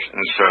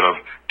 instead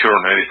of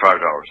 $285,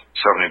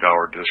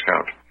 $70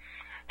 discount.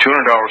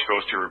 $200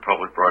 goes to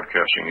Republic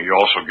Broadcasting. You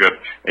also get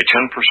a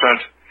 10%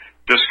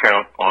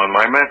 discount on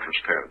my mattress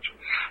pads.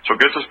 So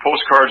get those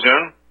postcards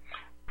in,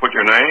 put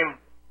your name,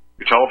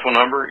 your telephone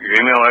number, your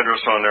email address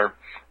on there,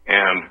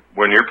 and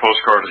when your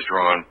postcard is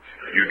drawn,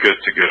 you get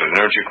to get an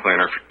Energy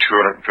Cleaner for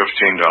 $215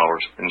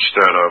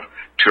 instead of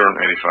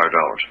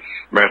 $285.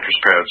 Mattress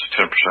pads,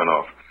 10%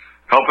 off.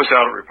 Help us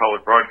out at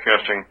Republic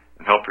Broadcasting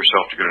and help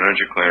yourself to get an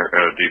Energy Cleaner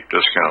at a deep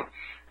discount.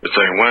 It's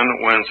a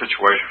win-win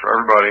situation for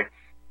everybody.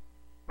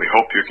 We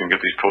hope you can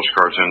get these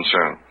postcards in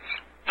soon.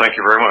 Thank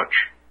you very much.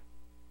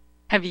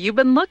 Have you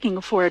been looking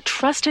for a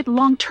trusted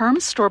long-term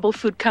storable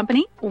food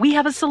company? We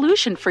have a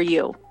solution for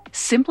you.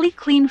 Simply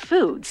Clean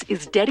Foods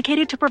is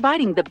dedicated to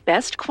providing the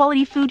best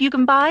quality food you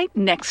can buy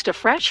next to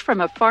fresh from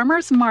a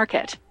farmer's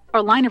market.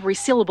 Our line of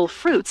resealable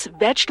fruits,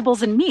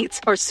 vegetables, and meats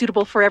are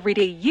suitable for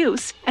everyday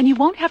use, and you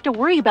won't have to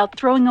worry about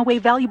throwing away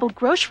valuable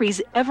groceries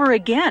ever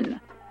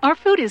again. Our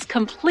food is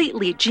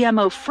completely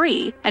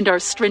GMO-free, and our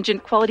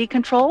stringent quality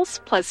controls,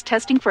 plus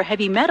testing for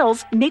heavy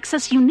metals, makes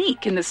us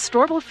unique in the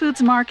storable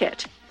foods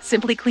market.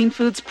 Simply Clean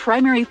Foods'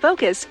 primary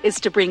focus is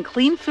to bring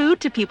clean food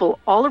to people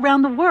all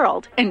around the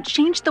world and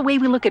change the way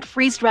we look at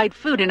freeze-dried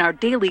food in our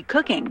daily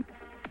cooking.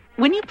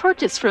 When you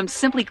purchase from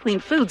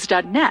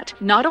simplycleanfoods.net,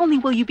 not only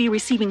will you be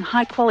receiving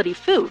high-quality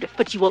food,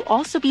 but you will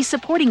also be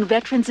supporting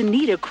veterans in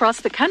need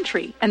across the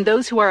country and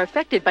those who are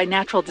affected by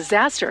natural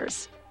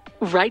disasters.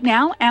 Right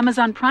now,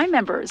 Amazon Prime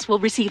members will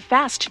receive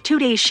fast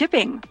 2-day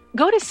shipping.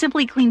 Go to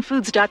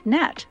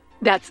simplycleanfoods.net.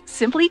 That's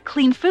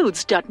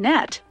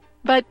simplycleanfoods.net.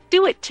 But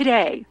do it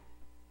today.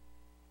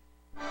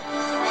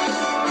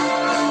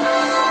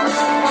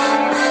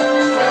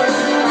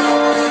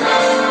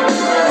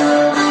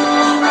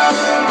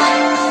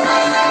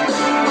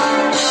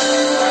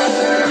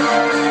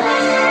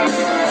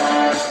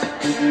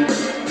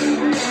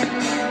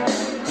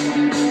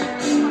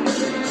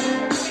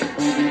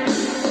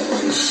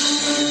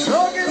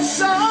 Talking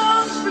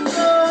songs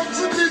becomes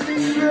a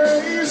living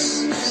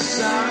grace.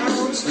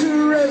 Sounds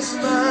caress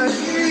my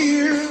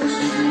ears.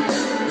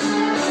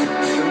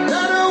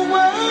 Not a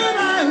word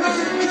I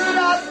heard could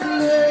I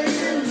play.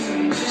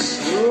 The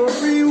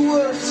story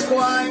was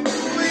quite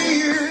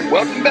clear.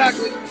 Welcome back,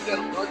 ladies and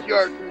gentlemen, on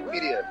J.R.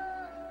 Media.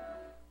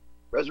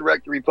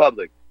 Resurrect the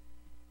Republic.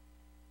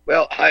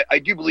 Well, I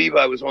do believe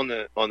I was on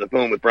the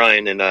phone with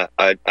Brian, and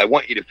I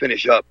want you to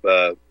finish up.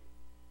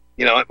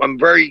 I'm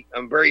very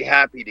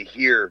happy to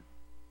hear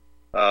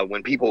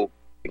when people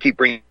keep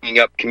bringing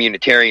up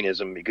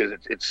communitarianism, because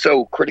it's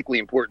so critically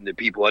important that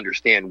people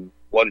understand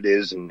what it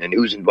is and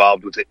who's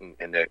involved with it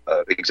and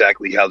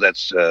exactly how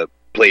that's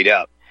played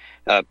out.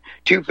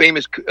 Two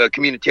famous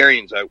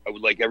communitarians I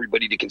would like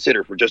everybody to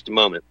consider for just a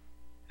moment: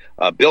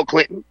 Bill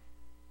Clinton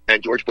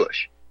and George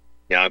Bush.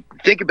 Now,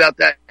 think about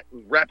that,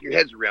 wrap your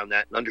heads around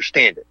that, and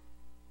understand it,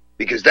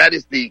 because that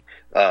is the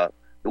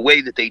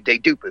way that they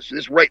dupe us.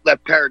 This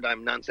right-left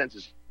paradigm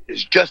nonsense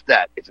is just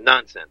that. It's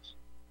nonsense.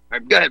 All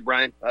right, go ahead,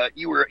 Brian.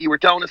 You were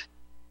telling us.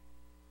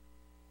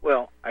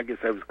 Well, I guess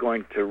I was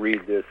going to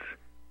read this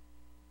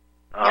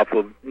off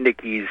of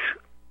Nikki's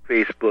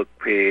Facebook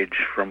page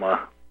from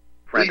a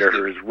friend of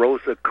hers.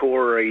 Rosa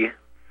Corey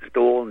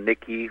stole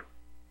Nikki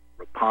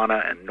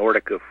Rapana and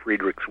Nordica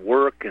Friedrich's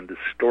work and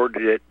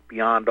distorted it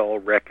beyond all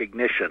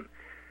recognition.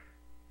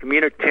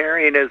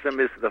 Communitarianism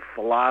is the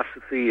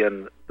philosophy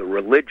and the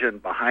religion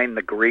behind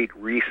the Great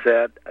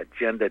Reset,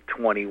 Agenda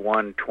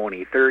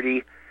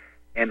 21-2030,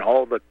 and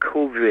all the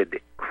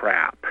COVID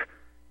crap.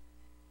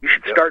 You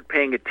should start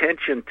paying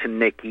attention to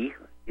Nikki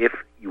if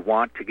you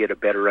want to get a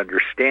better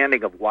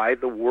understanding of why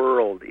the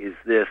world is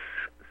this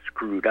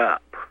screwed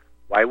up.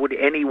 Why would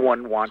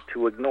anyone want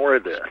to ignore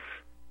this?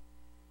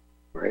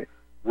 Right.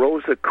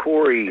 Rosa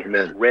Corey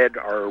read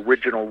our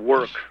original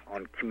work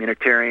on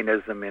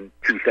communitarianism in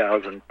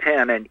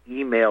 2010 and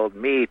emailed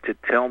me to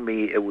tell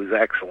me it was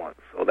excellent.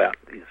 So that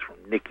is from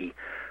Nikki.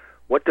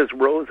 What does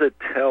Rosa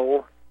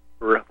tell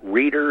for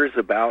readers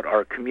about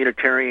our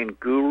communitarian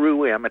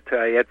guru,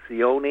 Amitai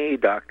Etzioni,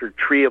 Dr.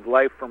 Tree of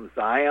Life from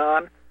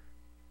Zion?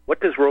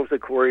 What does Rosa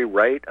Koire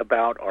write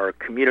about our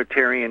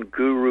communitarian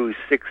guru's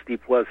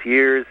 60-plus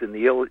years in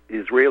the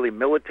Israeli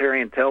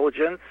military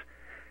intelligence,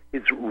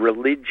 his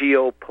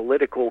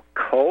religio-political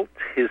cult,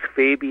 his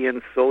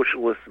Fabian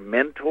socialist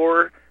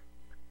mentor,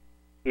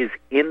 his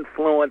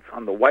influence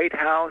on the White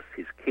House,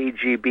 his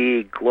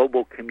KGB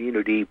global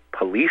community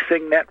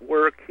policing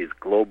network, his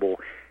global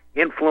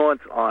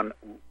influence on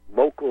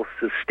local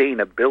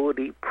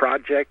sustainability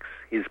projects,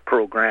 his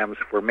programs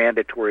for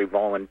mandatory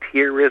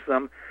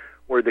volunteerism,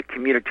 or the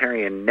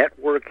communitarian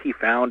network he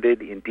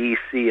founded in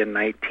D.C. in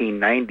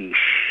 1990.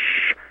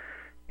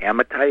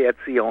 Amitai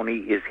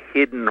Etzioni is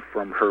hidden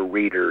from her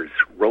readers.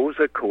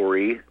 Rosa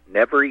Koire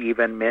never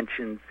even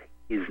mentions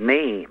his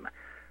name.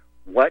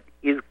 What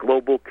is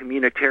global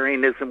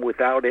communitarianism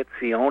without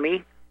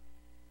Etzioni?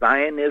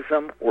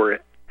 Zionism or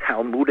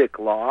Talmudic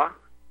law?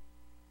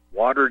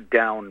 Watered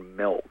down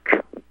milk.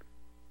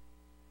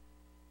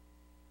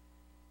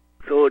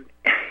 So,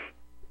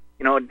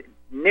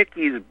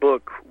 Nikki's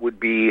book would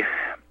be,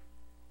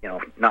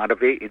 it's not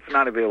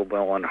available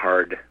on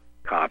hard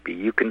copy.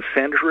 You can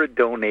send her a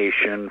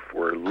donation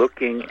for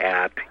looking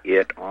at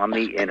it on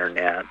the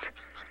internet.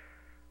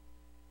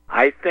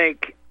 I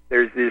think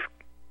there's this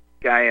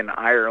guy in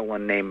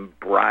Ireland named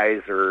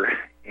Bryzer,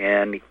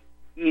 and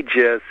he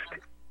just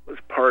was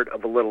part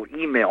of a little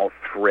email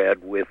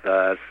thread with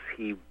us.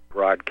 He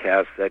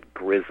broadcasts at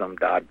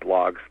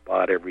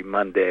grism.blogspot every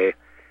Monday,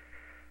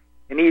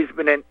 and he's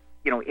been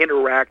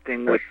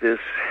interacting with this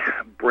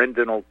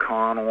Brendan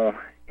O'Connell,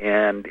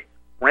 and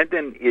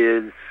Brendan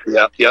is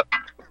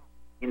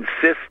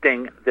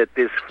insisting that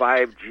this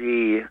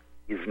 5G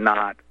is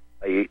not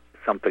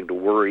something to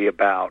worry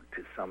about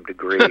to some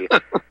degree.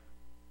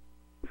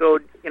 So,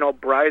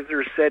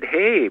 Bryzer said,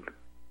 hey,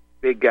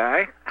 big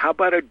guy, how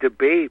about a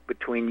debate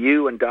between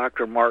you and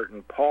Dr.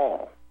 Martin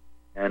Paul?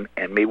 And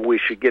maybe we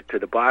should get to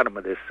the bottom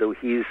of this. So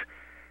he's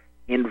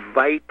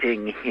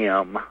inviting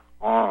him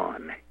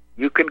on.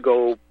 You can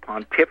go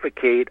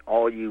pontificate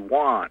all you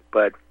want,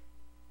 but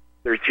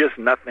there's just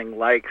nothing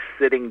like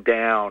sitting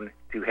down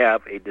to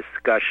have a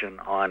discussion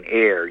on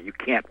air. You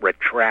can't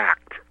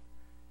retract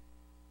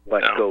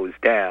what goes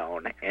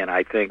down. And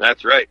I think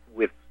that's right.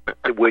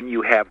 When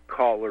you have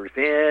callers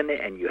in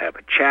and you have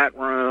a chat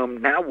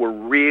room, now we're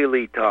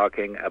really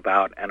talking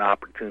about an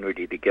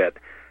opportunity to get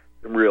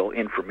some real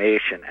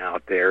information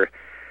out there.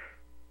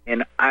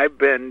 And I've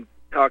been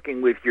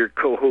talking with your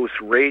co-host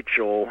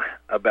Rachel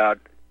about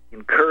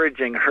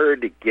encouraging her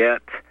to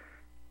get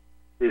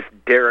this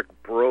Derek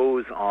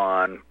Broze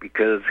on,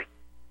 because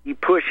he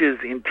pushes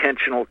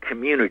intentional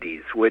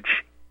communities,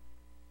 which,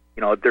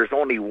 there's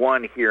only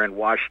one here in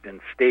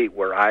Washington State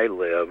where I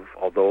live,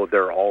 although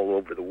they're all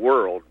over the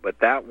world, but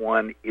that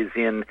one is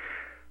in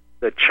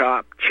the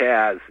Chop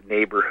Chaz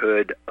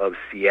neighborhood of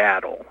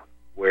Seattle,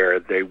 where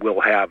they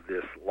will have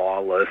this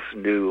lawless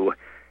new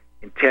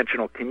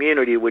intentional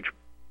community, which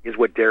is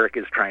what Derek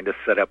is trying to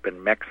set up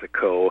in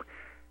Mexico,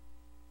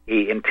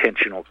 a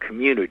intentional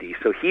community.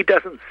 So he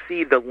doesn't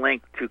see the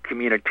link to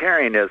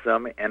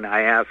communitarianism, and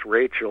I asked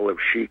Rachel if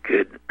she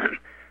could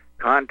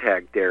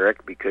contact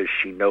Derek because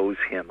she knows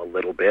him a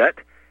little bit.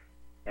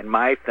 And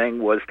my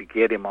thing was to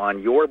get him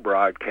on your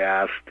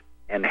broadcast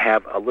and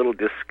have a little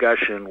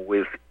discussion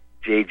with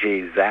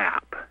JJ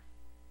Zapp,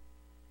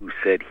 who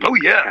said he'd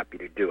be happy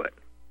to do it.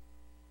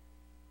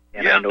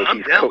 And I know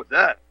I'm down with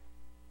that.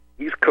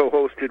 He's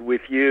co-hosted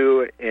with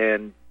you,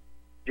 and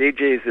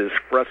JJ's as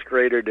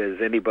frustrated as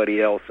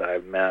anybody else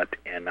I've met,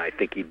 and I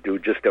think he'd do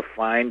just a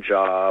fine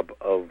job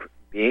of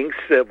being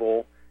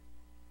civil.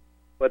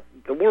 But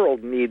the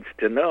world needs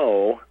to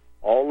know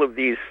all of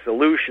these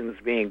solutions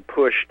being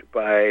pushed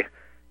by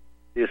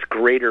this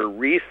Greater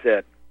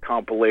Reset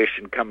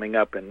compilation coming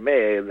up in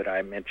May that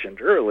I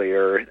mentioned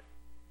earlier.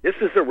 This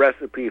is a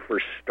recipe for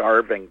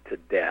starving to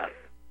death.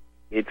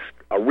 It's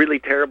a really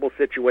terrible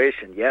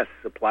situation. Yes,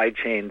 supply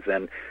chains,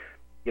 and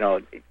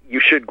you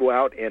should go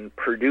out and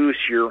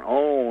produce your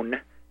own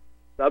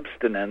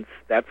subsistence.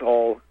 That's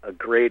all a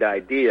great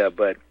idea,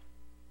 but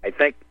I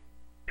think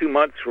 2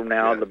 months from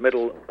now, the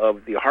middle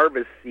of the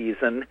harvest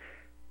season,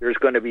 there's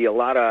going to be a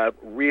lot of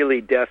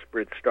really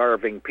desperate,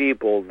 starving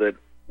people that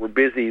were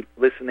busy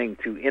listening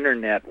to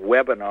internet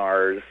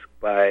webinars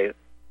by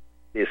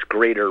this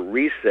Greater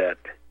Reset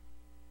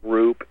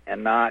group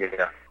and not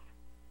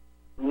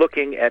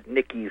looking at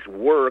Nikki's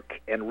work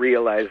and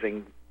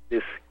realizing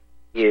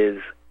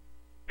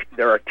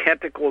there are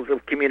tentacles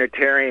of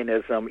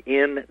communitarianism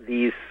in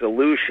these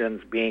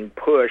solutions being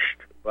pushed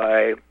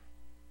by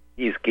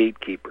these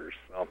gatekeepers.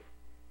 So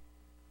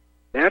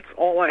that's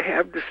all I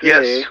have to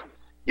say.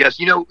 Yes.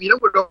 You know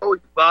what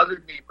always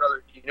bothered me,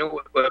 brother? You know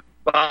what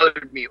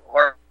bothered me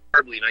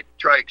horribly, and I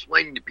try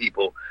explaining to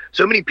people.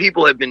 So many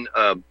people have been,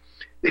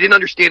 they didn't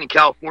understand in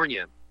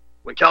California,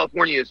 when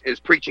California is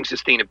preaching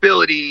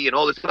sustainability and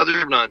all this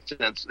other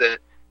nonsense, that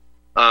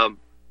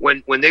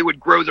when they would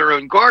grow their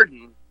own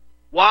garden,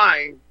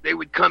 why they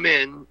would come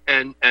in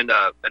and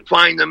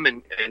find them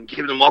and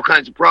give them all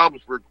kinds of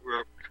problems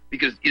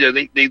because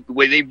they the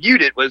way they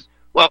viewed it was,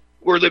 well,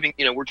 we're living,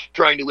 we're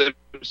trying to live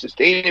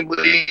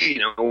sustainably,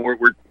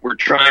 we're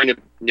trying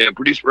to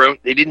produce our own.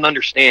 They didn't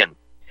understand.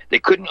 They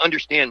couldn't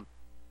understand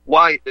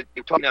why they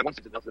were talking about one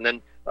side and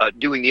then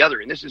doing the other.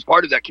 And this is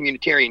part of that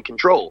communitarian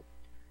control.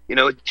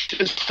 It's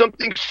just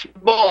something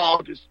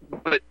small,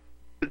 but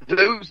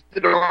those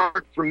that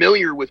aren't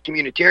familiar with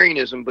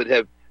communitarianism but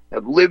have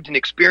lived and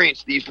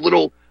experienced these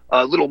little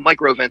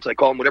micro events, I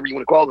call them, whatever you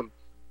want to call them,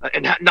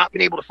 and not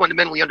been able to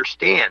fundamentally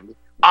understand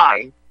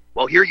why.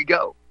 Well, here you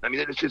go. I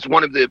mean, it's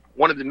one of the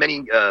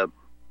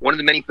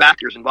many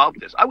factors involved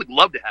with this. I would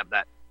love to have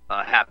that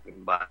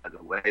happen. By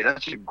the way,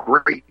 that's a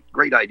great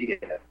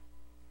idea.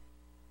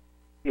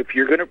 If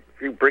you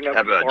bring up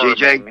farming,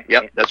 JJ,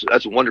 yeah,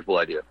 that's a wonderful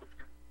idea.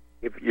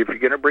 If you're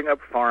going to bring up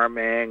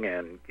farming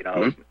and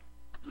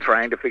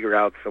trying to figure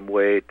out some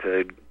way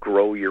to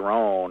grow your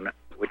own,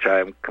 which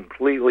I'm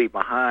completely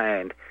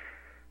behind,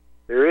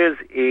 there is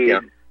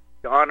a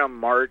Donna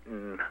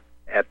Martin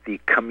at the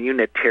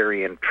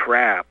Communitarian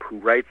Trap who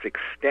writes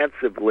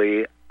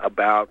extensively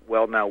about,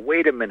 well, now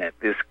wait a minute,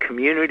 this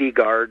community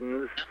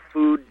gardens,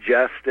 food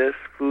justice,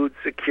 food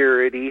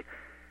security,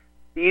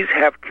 these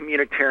have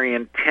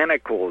communitarian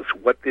tentacles.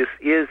 What this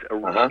is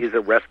is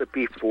a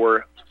recipe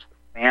for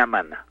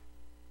famine,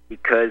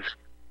 because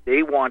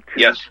they want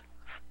to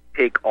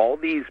take all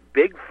these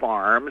big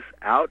farms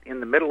out in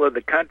the middle of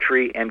the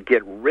country and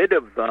get rid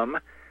of them.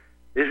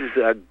 This is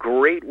a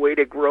great way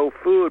to grow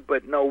food,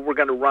 but no, we're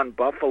going to run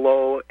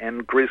buffalo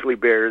and grizzly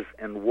bears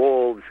and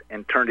wolves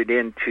and turn it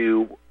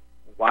into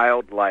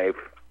wildlife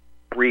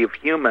free of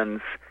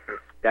humans.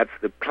 That's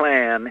the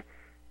plan.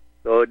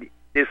 So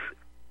this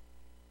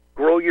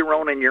grow your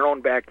own in your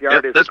own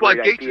backyard is a great idea. That's why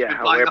Gates has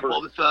been buying up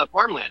all this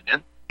farmland,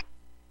 man.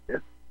 Yeah.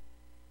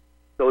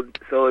 So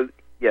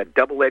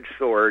double-edged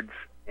swords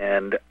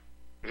and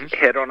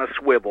head on a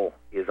swivel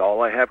is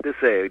all I have to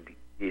say.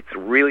 It's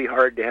really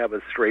hard to have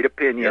a straight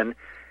opinion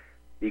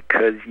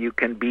because you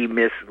can be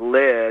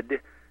misled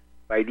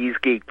by these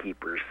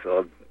gatekeepers.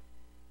 So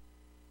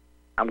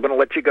I'm going to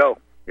let you go.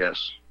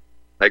 Yes,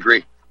 I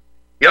agree.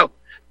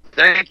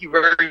 Thank you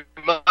very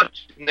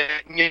much.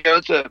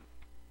 It's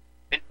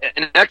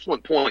an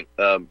excellent point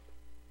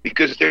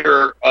because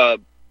there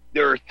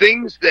are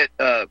things that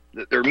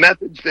there are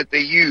methods that they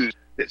use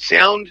that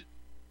sound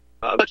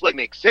much like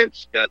make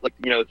sense.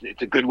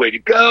 It's a good way to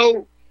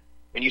go.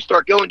 And you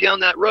start going down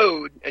that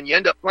road, and you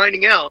end up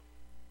finding out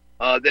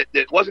that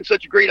it wasn't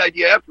such a great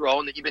idea after all,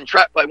 and that you've been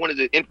trapped by one of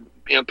the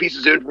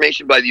pieces of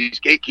information by these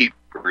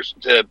gatekeepers.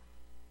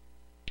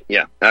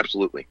 Yeah,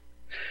 absolutely.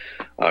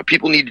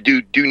 People need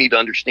to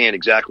understand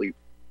exactly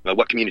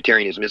what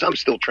communitarianism is. I'm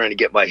still trying to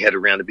get my head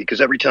around it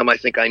because every time I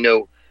think I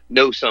know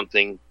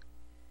something,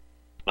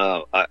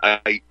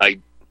 I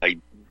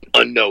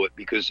unknow it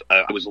because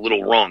I was a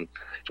little wrong.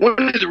 It's one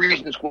of the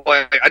reasons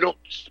why I don't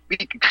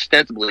speak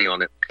extensively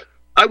on it.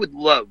 I'd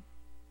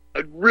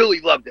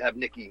really love to have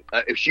Nikki,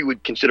 if she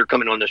would consider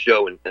coming on the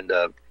show and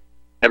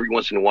every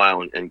once in a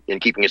while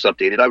and keeping us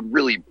updated.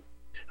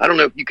 I don't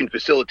know if you can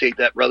facilitate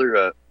that,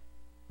 brother,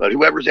 but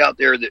whoever's out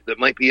there that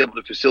might be able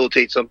to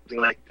facilitate something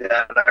like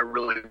that, I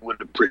really would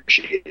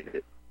appreciate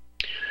it.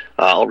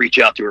 I'll reach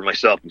out to her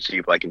myself and see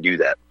if I can do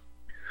that.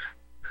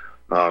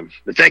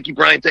 But thank you,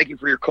 Brian. Thank you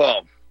for your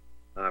call.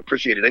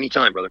 Appreciate it.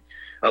 Anytime, brother.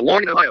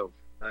 Lauren in Ohio,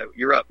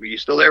 you're up. Are you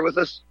still there with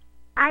us?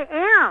 I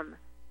am.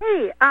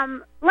 Hey, let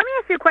me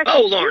ask you a question.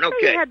 Oh, Lauren,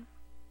 okay.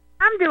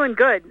 I'm doing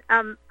good.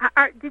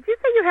 Did you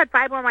say you had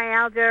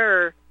fibromyalgia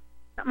or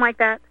something like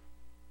that?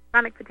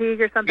 Chronic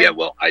fatigue or something? Yeah,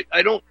 well,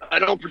 I don't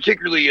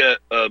particularly, I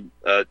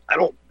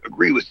don't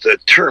agree with the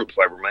term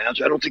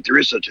fibromyalgia. I don't think there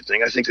is such a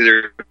thing. I think that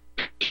there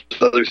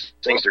are other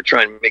things they're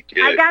trying to make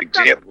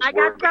examples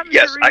for.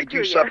 Yes, I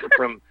do suffer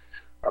from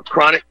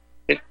chronic.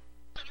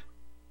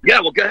 Yeah,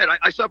 well, go ahead.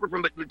 I suffer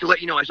from, but to let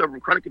you know, I suffer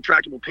from chronic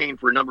contractible pain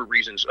for a number of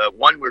reasons.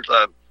 One was,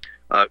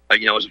 I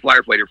was a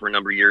firefighter for a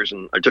number of years,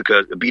 and I took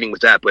a beating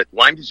with that. But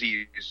Lyme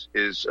disease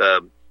is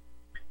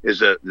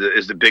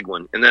the big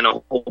one, and then a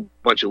whole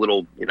bunch of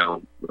little,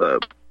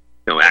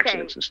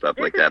 accidents and stuff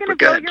like that. But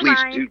go ahead,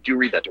 please do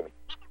read that to me.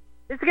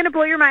 This is going to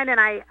blow your mind, and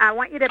I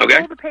want you to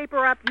pull the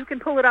paper up. You can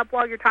pull it up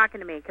while you're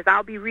talking to me, because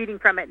I'll be reading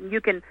from it, and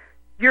you're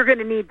going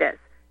to need this.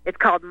 It's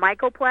called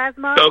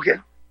Mycoplasma. Okay.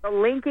 The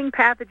Linking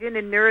Pathogen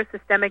in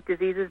Neurosystemic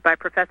Diseases by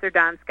Professor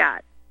Don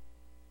Scott.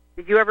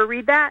 Did you ever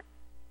read that?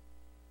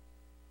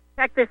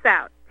 Check this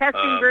out.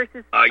 Testing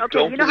versus... I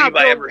don't believe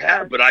I ever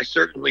have, but I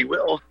certainly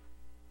will.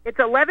 It's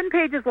 11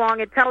 pages long.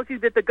 It tells you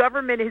that the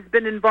government has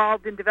been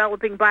involved in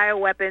developing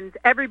bioweapons.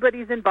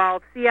 Everybody's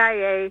involved.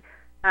 CIA,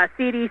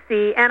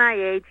 CDC,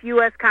 NIH,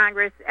 U.S.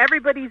 Congress.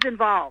 Everybody's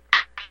involved.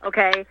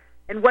 Okay?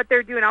 And what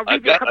they're doing... I'll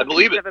read you a couple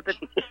pieces of it. But,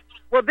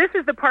 well, this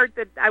is the part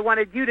that I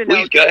wanted you to know.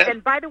 Please, go ahead.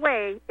 And by the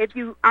way,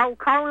 I'll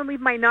call and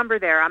leave my number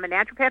there. I'm a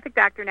naturopathic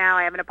doctor now.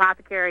 I have an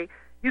apothecary.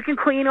 You can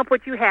clean up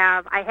what you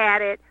have. I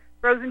had it.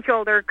 Frozen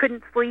shoulder,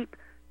 couldn't sleep,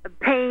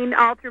 pain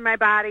all through my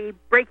body,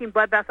 breaking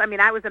blood vessels. I mean,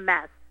 I was a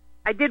mess.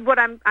 I did what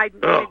I'm going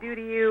to do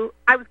to you.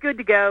 I was good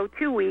to go.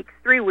 2 weeks,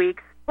 3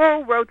 weeks,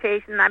 full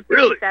rotation. I'm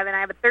 37. Really? I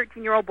have a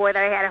 13-year-old boy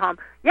that I had at home.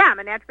 Yeah, I'm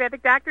a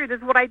naturopathic doctor. This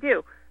is what I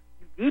do.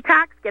 You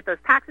detox, get those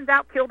toxins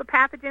out, kill the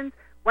pathogens.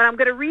 When I'm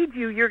going to read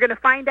you, you're going to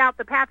find out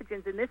the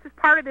pathogens, and this is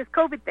part of this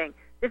COVID thing.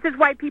 This is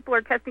why people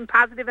are testing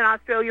positive in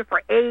Australia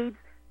for AIDS.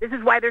 This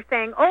is why they're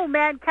saying, oh,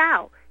 mad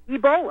cow,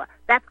 Ebola.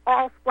 That's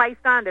all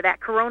spliced onto that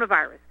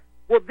coronavirus.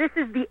 Well, this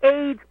is the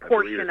AIDS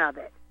portion of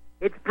it.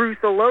 It's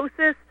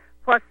brucellosis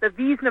plus the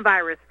Wiesn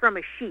virus from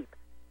a sheep.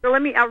 So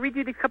I'll read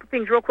you these couple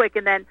things real quick,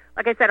 and then,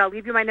 like I said, I'll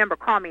leave you my number.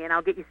 Call me, and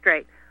I'll get you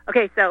straight.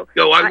 Okay, so...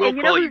 No, I will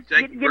call you.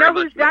 Thank you very much. You know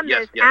who's done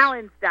this? Yes.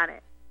 Alan's done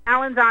it.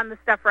 Alan's on the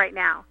stuff right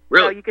now.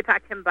 Really? So you could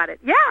talk to him about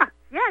it. Yeah.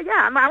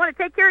 I want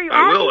to take care of you.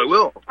 I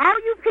will. All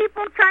you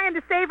people trying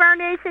to save our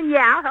nation,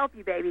 yeah, I'll help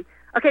you, baby.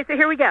 Okay, so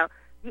here we go.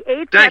 The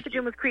AIDS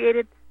pathogen was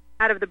created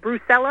out of the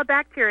Brucella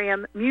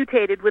bacterium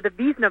mutated with a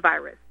Wiesn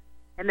virus,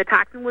 and the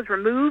toxin was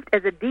removed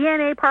as a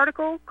DNA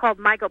particle called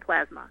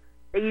mycoplasma.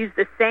 They used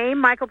the same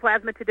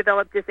mycoplasma to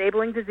develop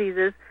disabling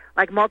diseases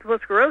like multiple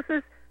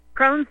sclerosis,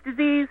 Crohn's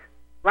disease,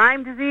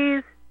 Lyme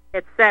disease,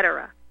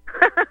 etc.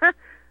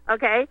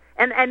 Okay?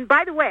 And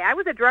by the way, I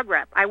was a drug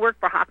rep. I worked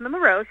for Hoffman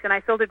LaRoche, and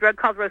I sold a drug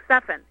called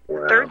Rocephin,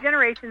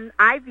 third-generation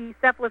IV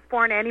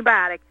cephalosporin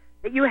antibiotic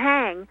that you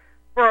hang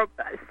for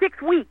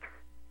 6 weeks.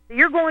 So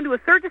you're going to a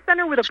surgery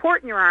center with a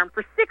port in your arm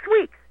for 6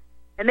 weeks.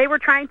 And they were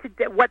trying to,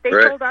 what they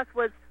told us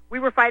was we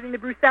were fighting the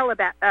Brucella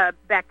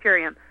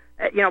bacterium,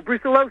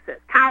 brucellosis,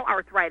 cow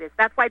arthritis.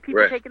 That's why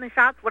people are taking the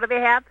shots. What do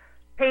they have?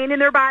 Pain in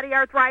their body,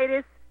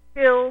 arthritis,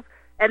 pills.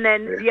 And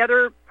then the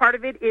other part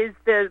of it is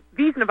the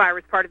Wiesn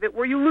virus part of it,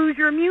 where you lose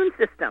your immune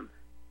system.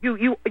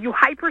 You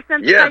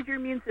hypersensitize your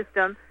immune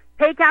system,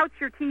 take out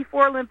your T4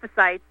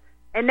 lymphocytes,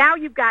 and now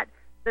you've got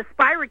the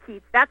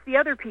spirochetes. That's the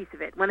other piece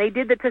of it. When they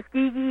did the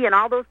Tuskegee and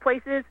all those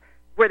places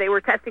where they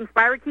were testing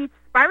spirochetes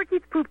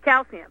poop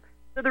calcium.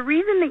 So the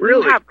reason that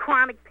you have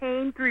chronic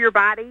pain through your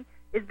body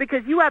is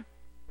because you have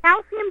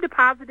calcium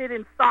deposited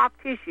in soft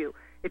tissue.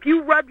 If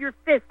you rub your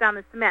fist on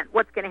the cement,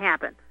 what's going to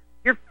happen?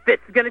 Your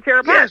fist's going to tear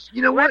apart. Yes,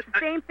 you know what? That's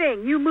the same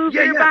thing. You move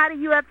your body,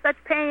 you have such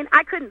pain.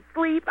 I couldn't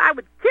sleep. I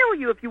would kill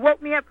you if you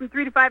woke me up from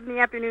 3 to 5 in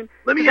the afternoon.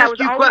 Let me ask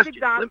you a question.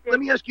 Let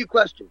me ask you a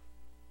question.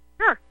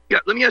 Sure. Yeah,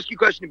 let me ask you a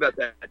question about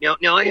that.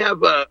 Now I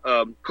have a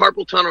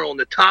carpal tunnel on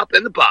the top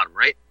and the bottom,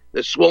 right?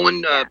 The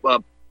swollen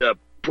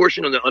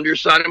portion on the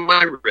underside of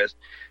my wrist.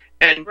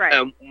 And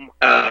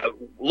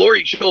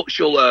Lori,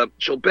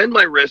 she'll bend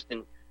my wrist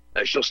and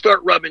she'll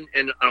start rubbing,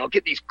 and I'll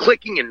get these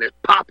clicking and the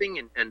popping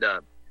and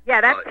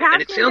that's calcium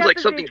and it sounds like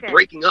something's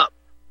breaking up.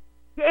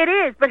 It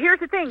is, but here's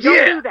the thing: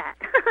 don't do that.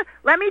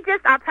 Let me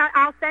just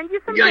I'll send you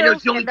some pills. Yeah, I know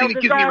it's the only thing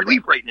that gives me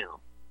relief right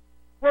now.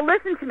 Well,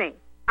 listen to me.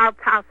 I'll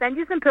send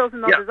you some pills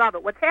and they'll dissolve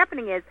it. What's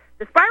happening is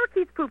the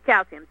spirochetes poop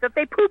calcium. So if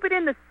they poop it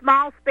in the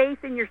small space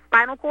in your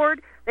spinal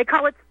cord, they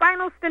call it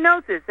spinal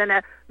stenosis, and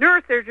a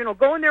neurosurgeon will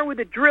go in there with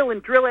a drill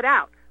and drill it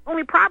out.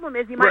 Only problem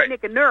is you might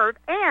nick a nerve,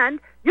 and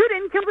you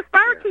didn't kill the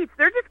spirochetes.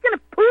 They're just going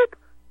to poop,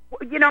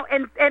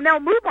 and they'll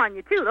move on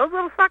you too. Those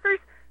little suckers,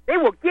 they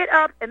will get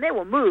up and they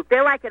will move. They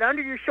like it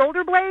under your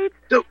shoulder blades,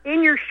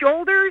 in your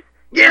shoulders,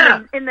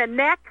 in the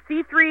neck,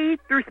 C3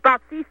 through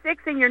about C6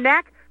 in your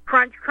neck.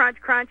 Crunch,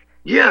 crunch, crunch.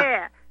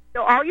 Yeah.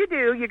 So all you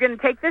do, you're going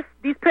to take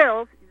these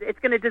pills. It's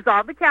going to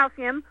dissolve the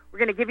calcium. We're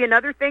going to give you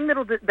another thing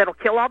that'll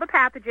kill all the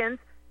pathogens,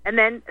 and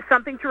then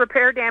something to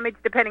repair damage,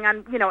 depending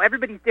on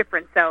everybody's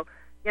different. So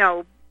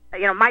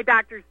my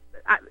doctor's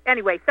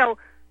anyway. So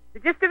the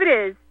gist of it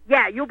is,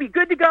 you'll be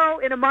good to go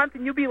in a month,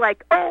 and you'll be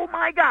like, oh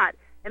my God.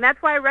 And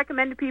that's why I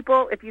recommend to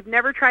people, if you've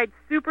never tried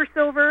Super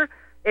Silver,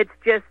 it's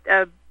just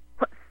a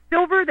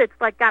silver that's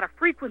like got a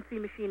frequency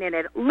machine in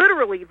it. It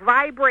literally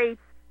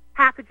vibrates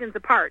pathogens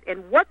apart.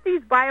 And what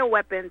these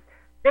bioweapons,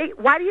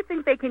 why do you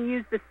think they can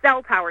use the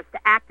cell towers to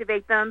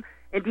activate them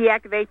and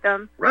deactivate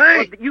them?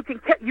 Right. You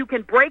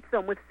can break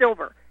them with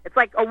silver. It's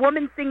like a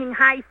woman singing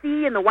High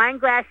C and the wine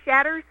glass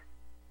shatters.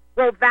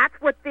 Well, that's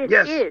what this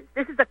is.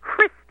 This is a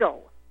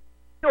crystal.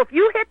 So if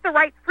you hit the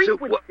right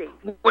frequency,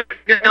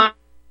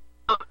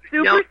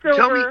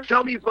 silver.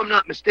 Tell me if I'm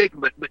not mistaken,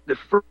 but the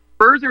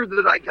further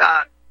that I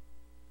got,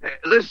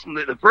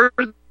 the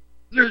further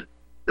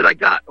that I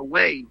got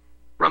away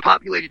from a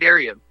populated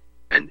area,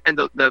 and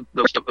the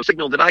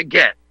signal that I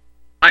get,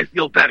 I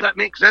feel better. Does that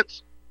make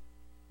sense?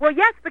 Well,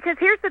 yes, because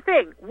here's the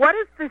thing. What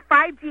is the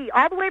 5G,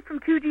 all the way from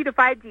 2G to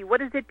 5G, what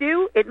does it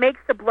do? It makes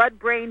the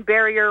blood-brain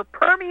barrier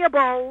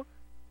permeable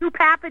to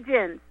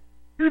pathogens,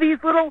 to these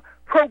little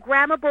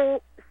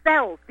programmable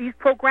cells, these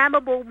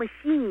programmable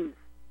machines.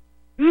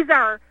 These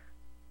are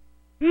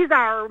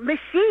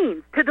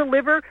machines to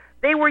deliver.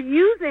 They were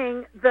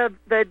using the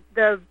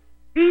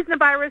Wiesn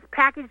virus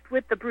packaged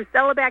with the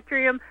Brucella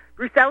bacterium.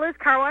 Brucella is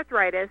cow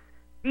arthritis.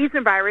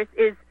 Wiesn virus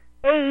is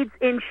AIDS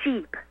in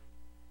sheep.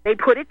 They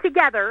put it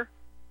together,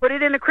 put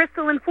it in a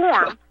crystalline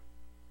form,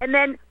 and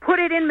then put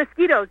it in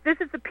mosquitoes. This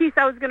is the piece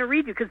I was going to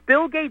read you, because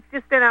Bill Gates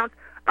just announced,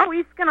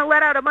 he's going to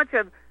let out a bunch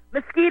of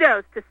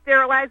mosquitoes to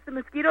sterilize the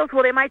mosquitoes.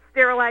 Well, they might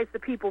sterilize the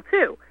people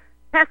too.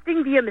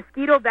 Testing via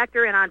mosquito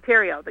vector in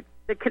Ontario.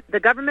 The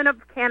government of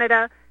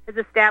Canada has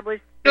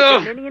established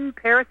the Dominion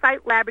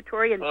Parasite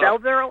Laboratory in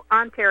Belleville,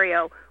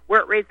 Ontario,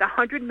 where it raised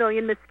 100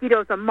 million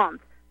mosquitoes a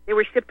month. They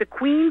were shipped to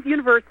Queen's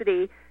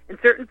University and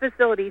certain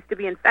facilities to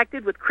be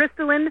infected with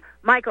crystalline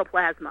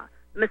mycoplasma.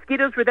 The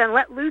mosquitoes were then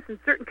let loose in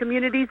certain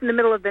communities in the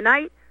middle of the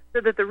night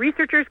so that the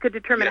researchers could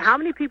determine how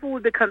many people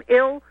would become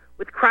ill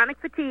with chronic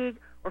fatigue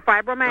or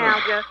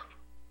fibromyalgia,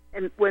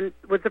 and when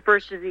was the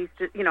first disease,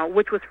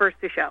 which was first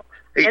to show.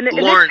 Hey, and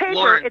Lauren, this paper,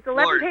 Lauren, it's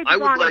 11 pages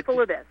long and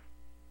full of this.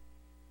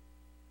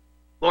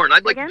 Lauren,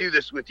 I'd like to do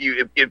this with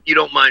you if you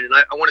don't mind, and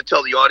I want to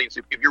tell the audience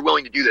if you're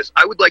willing to do this.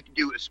 I would like to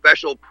do a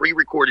special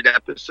pre-recorded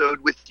episode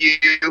with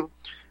you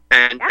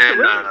and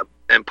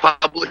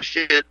publish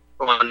it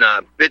on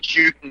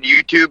BitChute and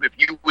YouTube. If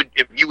you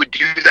would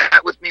do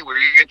that with me, were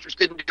you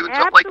interested in doing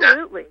something like that?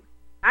 Absolutely,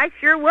 I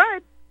sure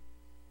would.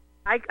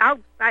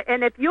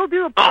 And if you'll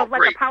do a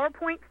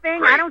PowerPoint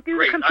thing, I don't do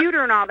the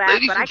computer and all that.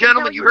 Ladies but and I can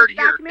gentlemen, tell you heard it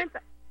here. documents.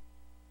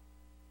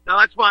 No,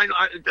 that's fine.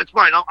 That's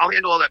fine. I'll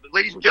handle all that. But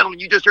ladies and gentlemen,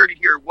 you just heard it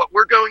here. What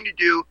we're going to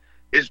do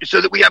is,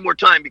 so that we have more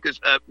time, because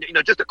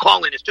just a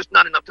call in is just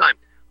not enough time.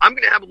 I'm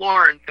going to have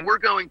Lauren, and we're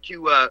going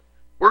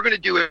to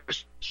do a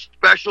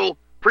special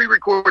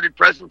pre-recorded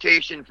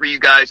presentation for you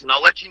guys, and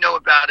I'll let you know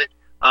about it.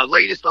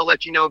 Latest, I'll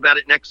let you know about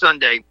it next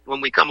Sunday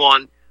when we come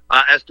on,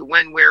 as to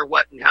when, where,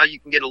 what, and how you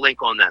can get a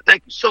link on that.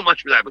 Thank you so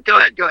much for that. But go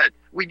ahead.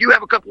 We do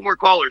have a couple more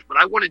callers, but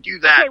I want to do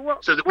that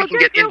so that we can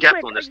get in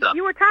depth on this stuff.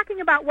 You were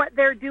talking about what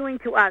they're doing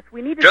to us.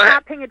 We need to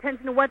stop paying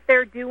attention to what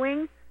they're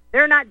doing.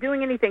 They're not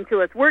doing anything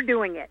to us. We're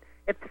doing it.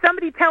 If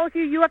somebody tells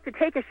you you have to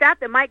take a shot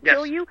that might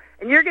kill you,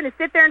 and you're going to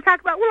sit there and talk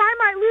about, well, I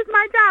might lose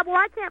my job. Well,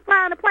 I can't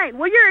fly on a plane.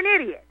 Well, you're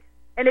an idiot.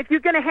 And if you're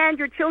going to hand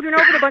your children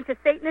over to a bunch of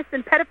Satanists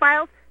and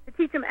pedophiles to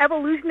teach them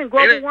evolution and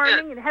global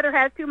warming and Heather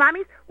has two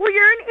mommies, well,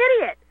 you're an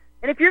idiot.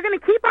 And if you're going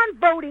to keep on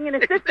voting in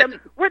a system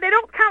where they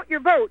don't count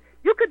your vote,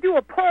 you could do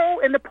a poll,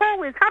 and the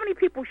poll is how many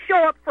people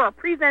show up for a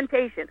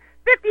presentation.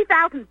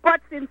 50,000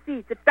 butts in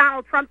seats if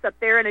Donald Trump's up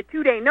there in a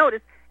 2-day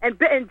notice, and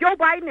Joe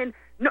Biden and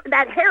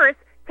that Harris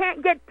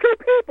can't get 2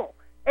 people.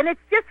 And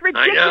it's just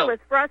ridiculous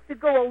for us to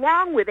go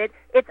along with it.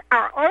 It's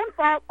our own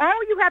fault.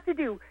 All you have to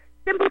do,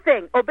 simple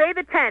thing, obey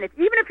the 10. Even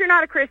if you're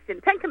not a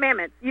Christian, 10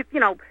 Commandments,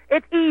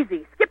 it's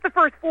easy. Skip the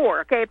first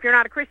 4, okay? If you're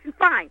not a Christian,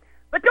 fine.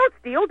 But don't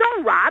steal,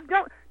 don't rob,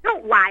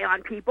 don't lie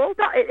on people.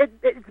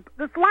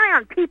 It's lie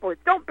on people.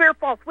 It's don't bear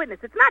false witness.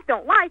 It's not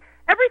don't lie.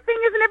 Everything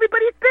isn't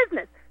everybody's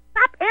business.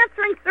 Stop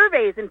answering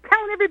surveys and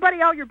telling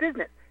everybody all your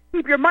business.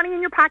 Keep your money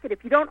in your pocket.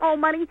 If you don't owe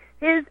money,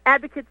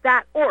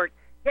 hisadvocates.org.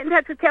 Get in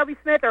touch with Kelby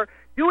Smith or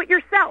do it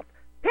yourself.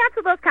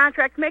 Cancel those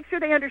contracts. Make sure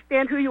they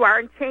understand who you are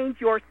and change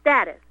your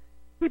status.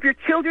 Keep your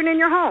children in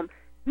your home.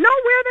 Know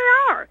where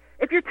they are.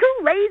 If you're too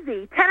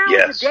lazy 10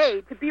 hours a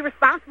day to be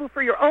responsible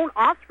for your own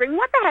offspring,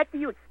 what the heck do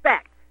you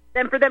expect?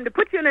 Then for them to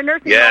put you in a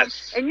nursing home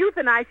and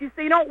euthanize you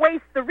so you don't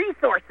waste the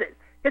resources.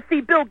 Because,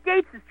 see, Bill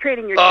Gates is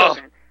training your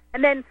children.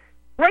 And then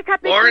break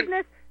up your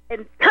business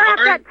and turn off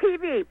that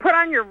TV. Put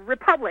on your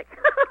Republic.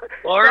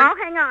 Lauren, so I'll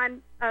hang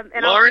on,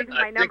 and Lauren, I'll give you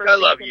my number. I think I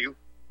love you.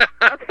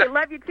 Okay,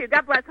 love you too.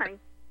 God bless, honey.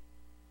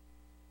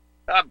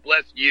 God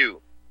bless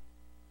you.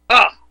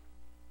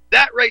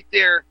 That right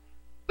there,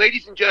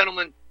 ladies and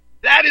gentlemen,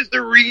 that is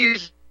the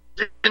reason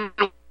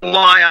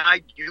why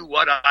I do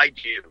what I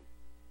do.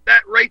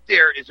 That right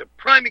there is a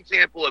prime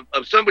example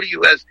of somebody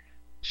who has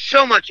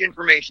so much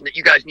information that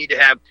you guys need to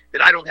have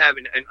that I don't have,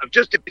 and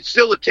just to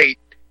facilitate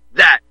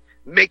that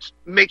makes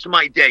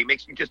my day,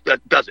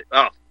 does it.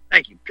 Oh,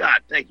 thank you, God,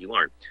 thank you,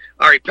 Lauren.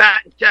 All right,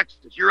 Pat in Texas,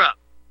 you're up.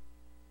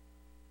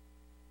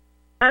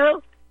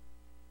 Hello.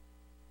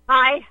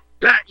 Hi.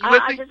 Pat, you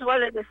with me? I just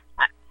wanted to.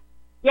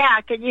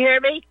 Yeah, can you hear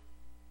me?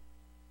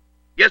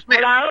 Yes, ma'am.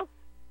 Hello.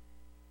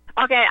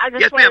 Okay, I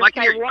just wanted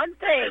to say one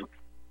thing.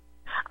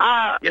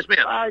 Yes,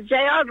 ma'am.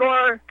 J.R.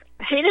 Moore,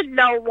 he didn't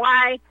know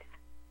why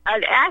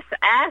an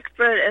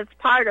aspirin is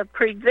part of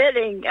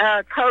preventing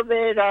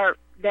COVID or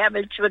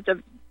damage with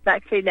the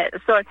vaccine.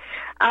 So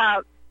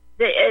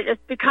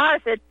it's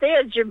because it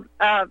thins your,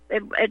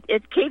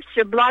 it keeps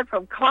your blood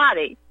from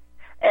clotting.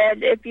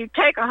 And if you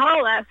take a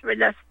whole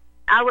aspirin,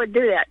 I would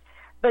do that.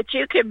 But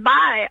you can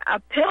buy a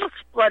pill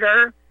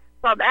splitter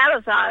from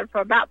Amazon for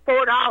about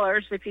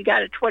 $4 if you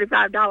got a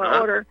 $25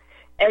 order.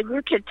 And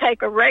you can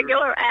take a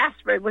regular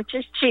aspirin, which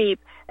is cheap,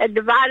 and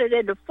divide it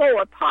into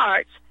 4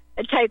 parts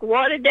and take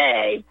one a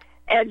day.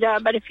 And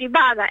but if you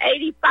buy the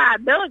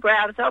 85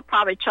 milligrams, they'll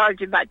probably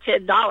charge you about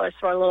 $10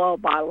 for a little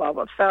old bottle of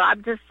them. So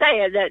I'm just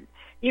saying that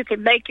you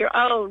can make your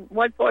own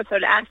 1/4 of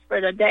an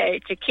aspirin a day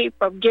to keep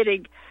from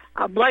getting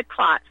blood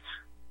clots.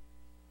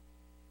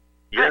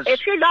 Yes.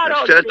 If you're not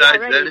on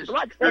already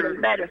blood thinner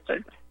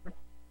medicine,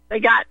 they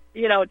got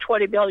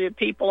 20 million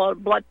people on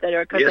blood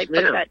thinner because they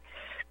put that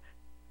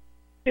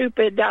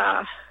stupid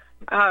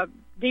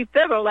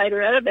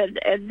defibrillator in them,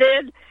 and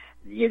then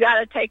you got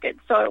to take it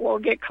so it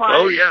won't get clotted.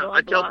 Oh yeah,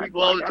 I tell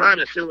people all the time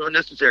that's still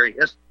unnecessary.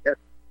 Yes.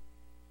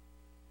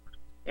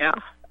 Yeah,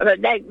 but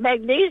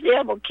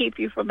magnesium will keep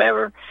you from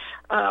ever,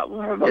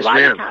 from a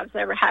lot of times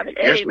ever having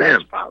any of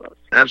those problems.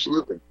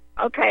 Absolutely.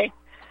 Okay.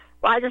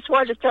 Well, I just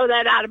wanted to throw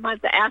that out. A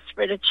month of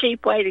aspirin, a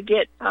cheap way to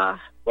get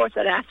forth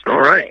an aspirin.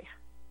 All right.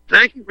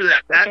 Thank you for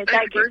that, Pat. Okay,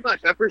 thank you very much.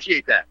 I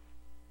appreciate that.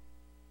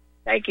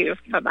 Thank you.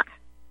 Bye-bye.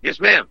 Yes,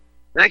 ma'am.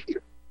 Thank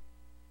you.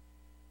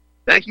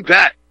 Thank you,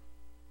 Pat.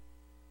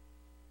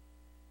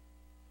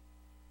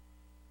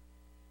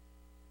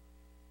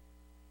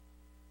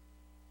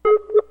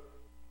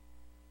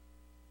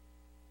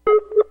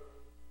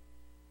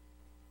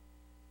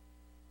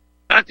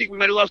 I think we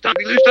might have lost Tom.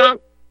 Did we lose Tom?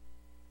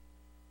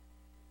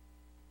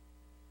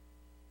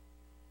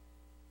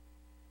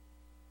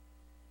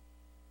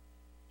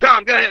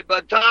 Tom, go ahead,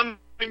 bud. Tom,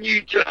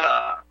 you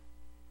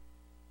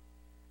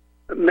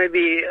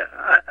Maybe,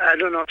 I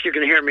don't know if you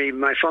can hear me.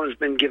 My phone's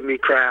been giving me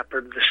crap,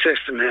 or the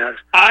system has.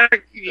 I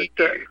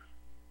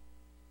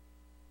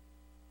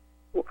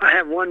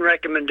have one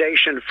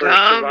recommendation for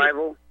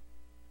survival.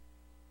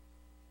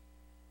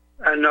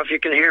 I don't know if you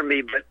can hear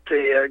me, but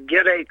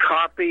get a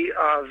copy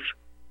of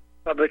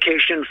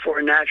publication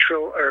for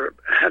natural, or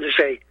how to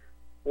say,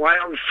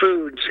 wild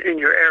foods in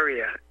your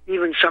area.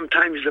 Even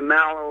sometimes the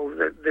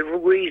mallow, the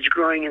weeds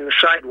growing in the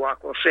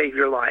sidewalk will save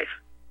your life.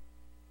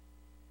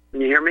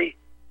 Can you hear me?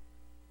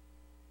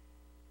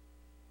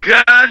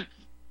 God,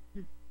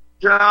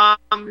 Tom,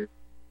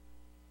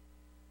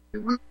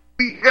 we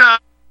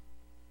got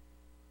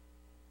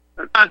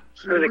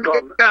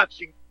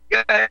you.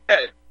 Go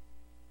ahead.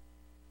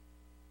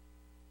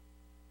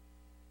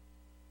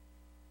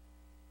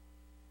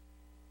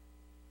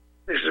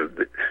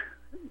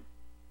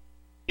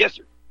 Yes,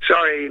 sir.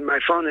 Sorry, my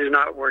phone is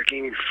not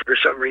working for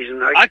some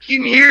reason. I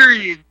can hear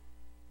you.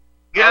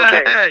 Go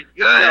ahead. Go ahead.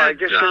 No, I'm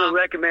just going to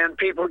recommend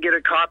people get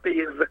a copy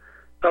of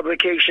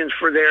publications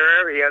for their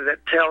area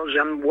that tells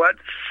them what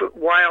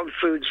wild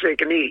foods they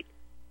can eat.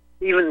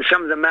 Even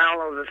some of the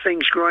mallow, the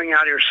things growing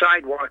out your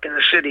sidewalk in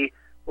the city,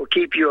 will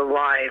keep you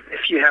alive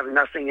if you have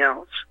nothing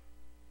else.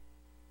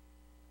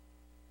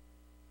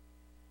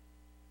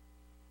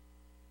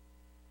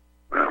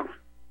 Well,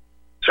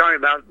 sorry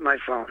about my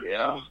phone.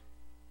 Yeah.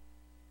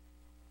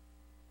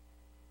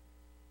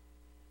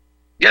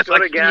 Yes,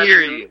 I can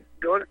hear you.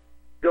 Go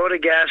to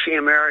Gassy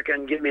America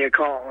and give me a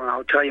call, and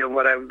I'll tell you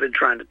what I've been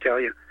trying to tell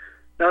you.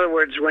 In other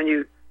words,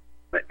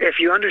 if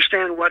you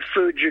understand what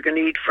foods you can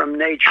eat from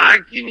nature... I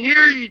can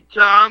hear you,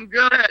 Tom.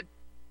 Go ahead.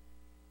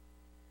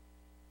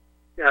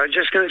 I was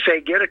just going to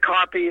say, get a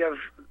copy of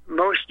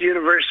most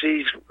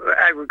universities,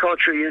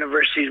 agricultural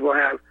universities will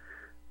have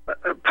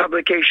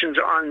publications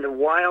on the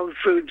wild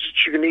foods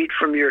that you can eat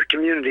from your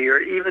community or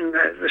even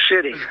the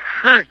city.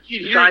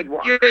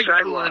 Sidewalk.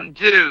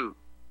 Too.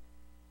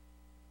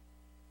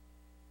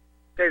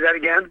 Say that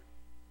again?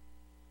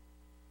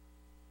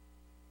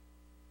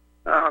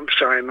 Oh, I'm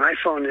sorry, my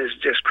phone is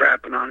just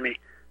crapping on me.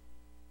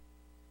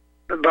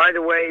 But by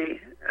the way,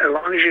 as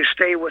long as you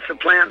stay with the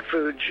plant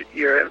foods,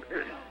 your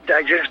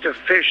digestive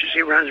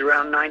efficiency runs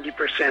around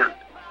 90%.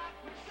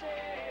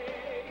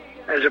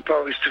 As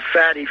opposed to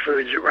fatty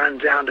foods, it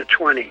runs down to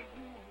 20.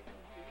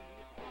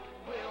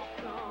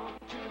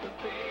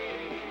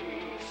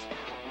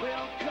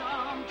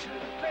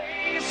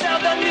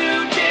 Of the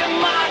new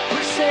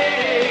democracy,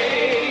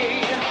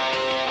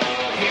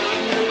 here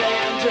in the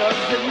land of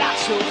the not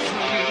so free.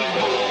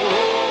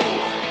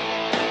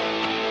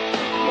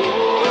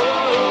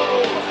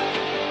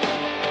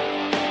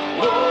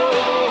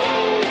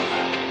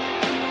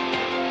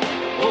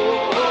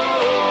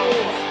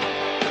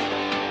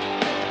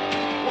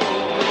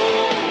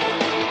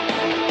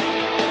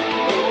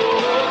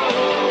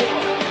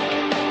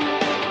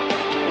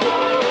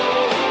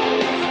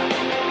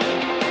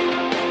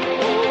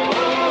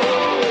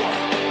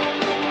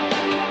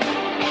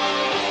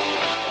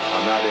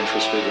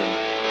 Interested in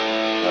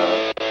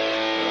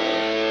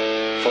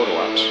photo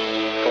ops.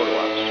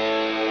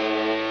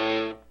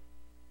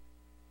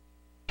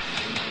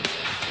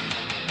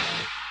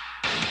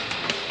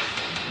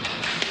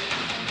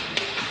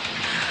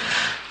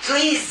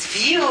 Please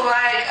view,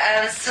 like,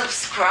 and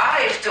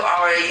subscribe to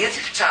our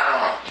YouTube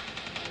channel.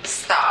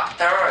 Stop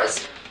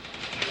Terrorism.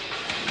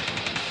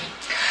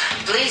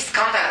 Please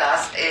contact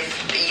us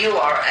if you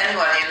or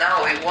anyone you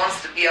know who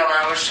wants to be on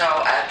our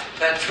show at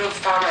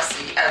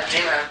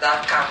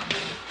thetruthpharmacy@gmail.com.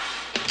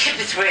 Keep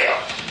it real.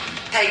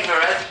 Take the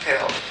red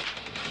pill.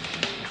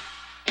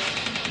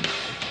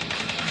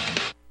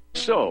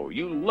 So,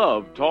 you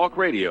love talk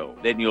radio,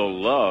 then you'll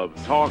love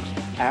Talks.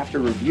 After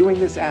reviewing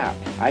this app,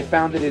 I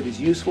found that it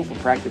is useful for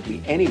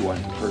practically anyone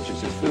who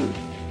purchases food,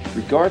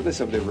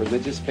 regardless of their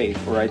religious faith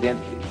or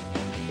identity.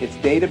 Its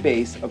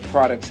database of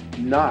products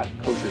not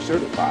kosher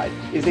certified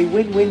is a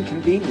win-win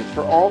convenience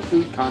for all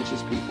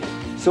food-conscious people.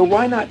 So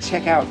why not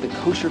check out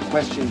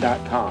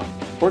thekosherquestion.com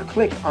or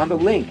click on the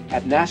link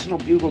at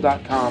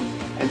nationalbugle.com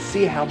and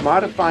see how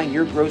modifying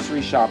your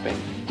grocery shopping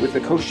with the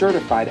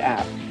Koshertified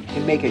app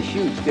can make a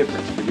huge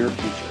difference for your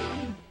future.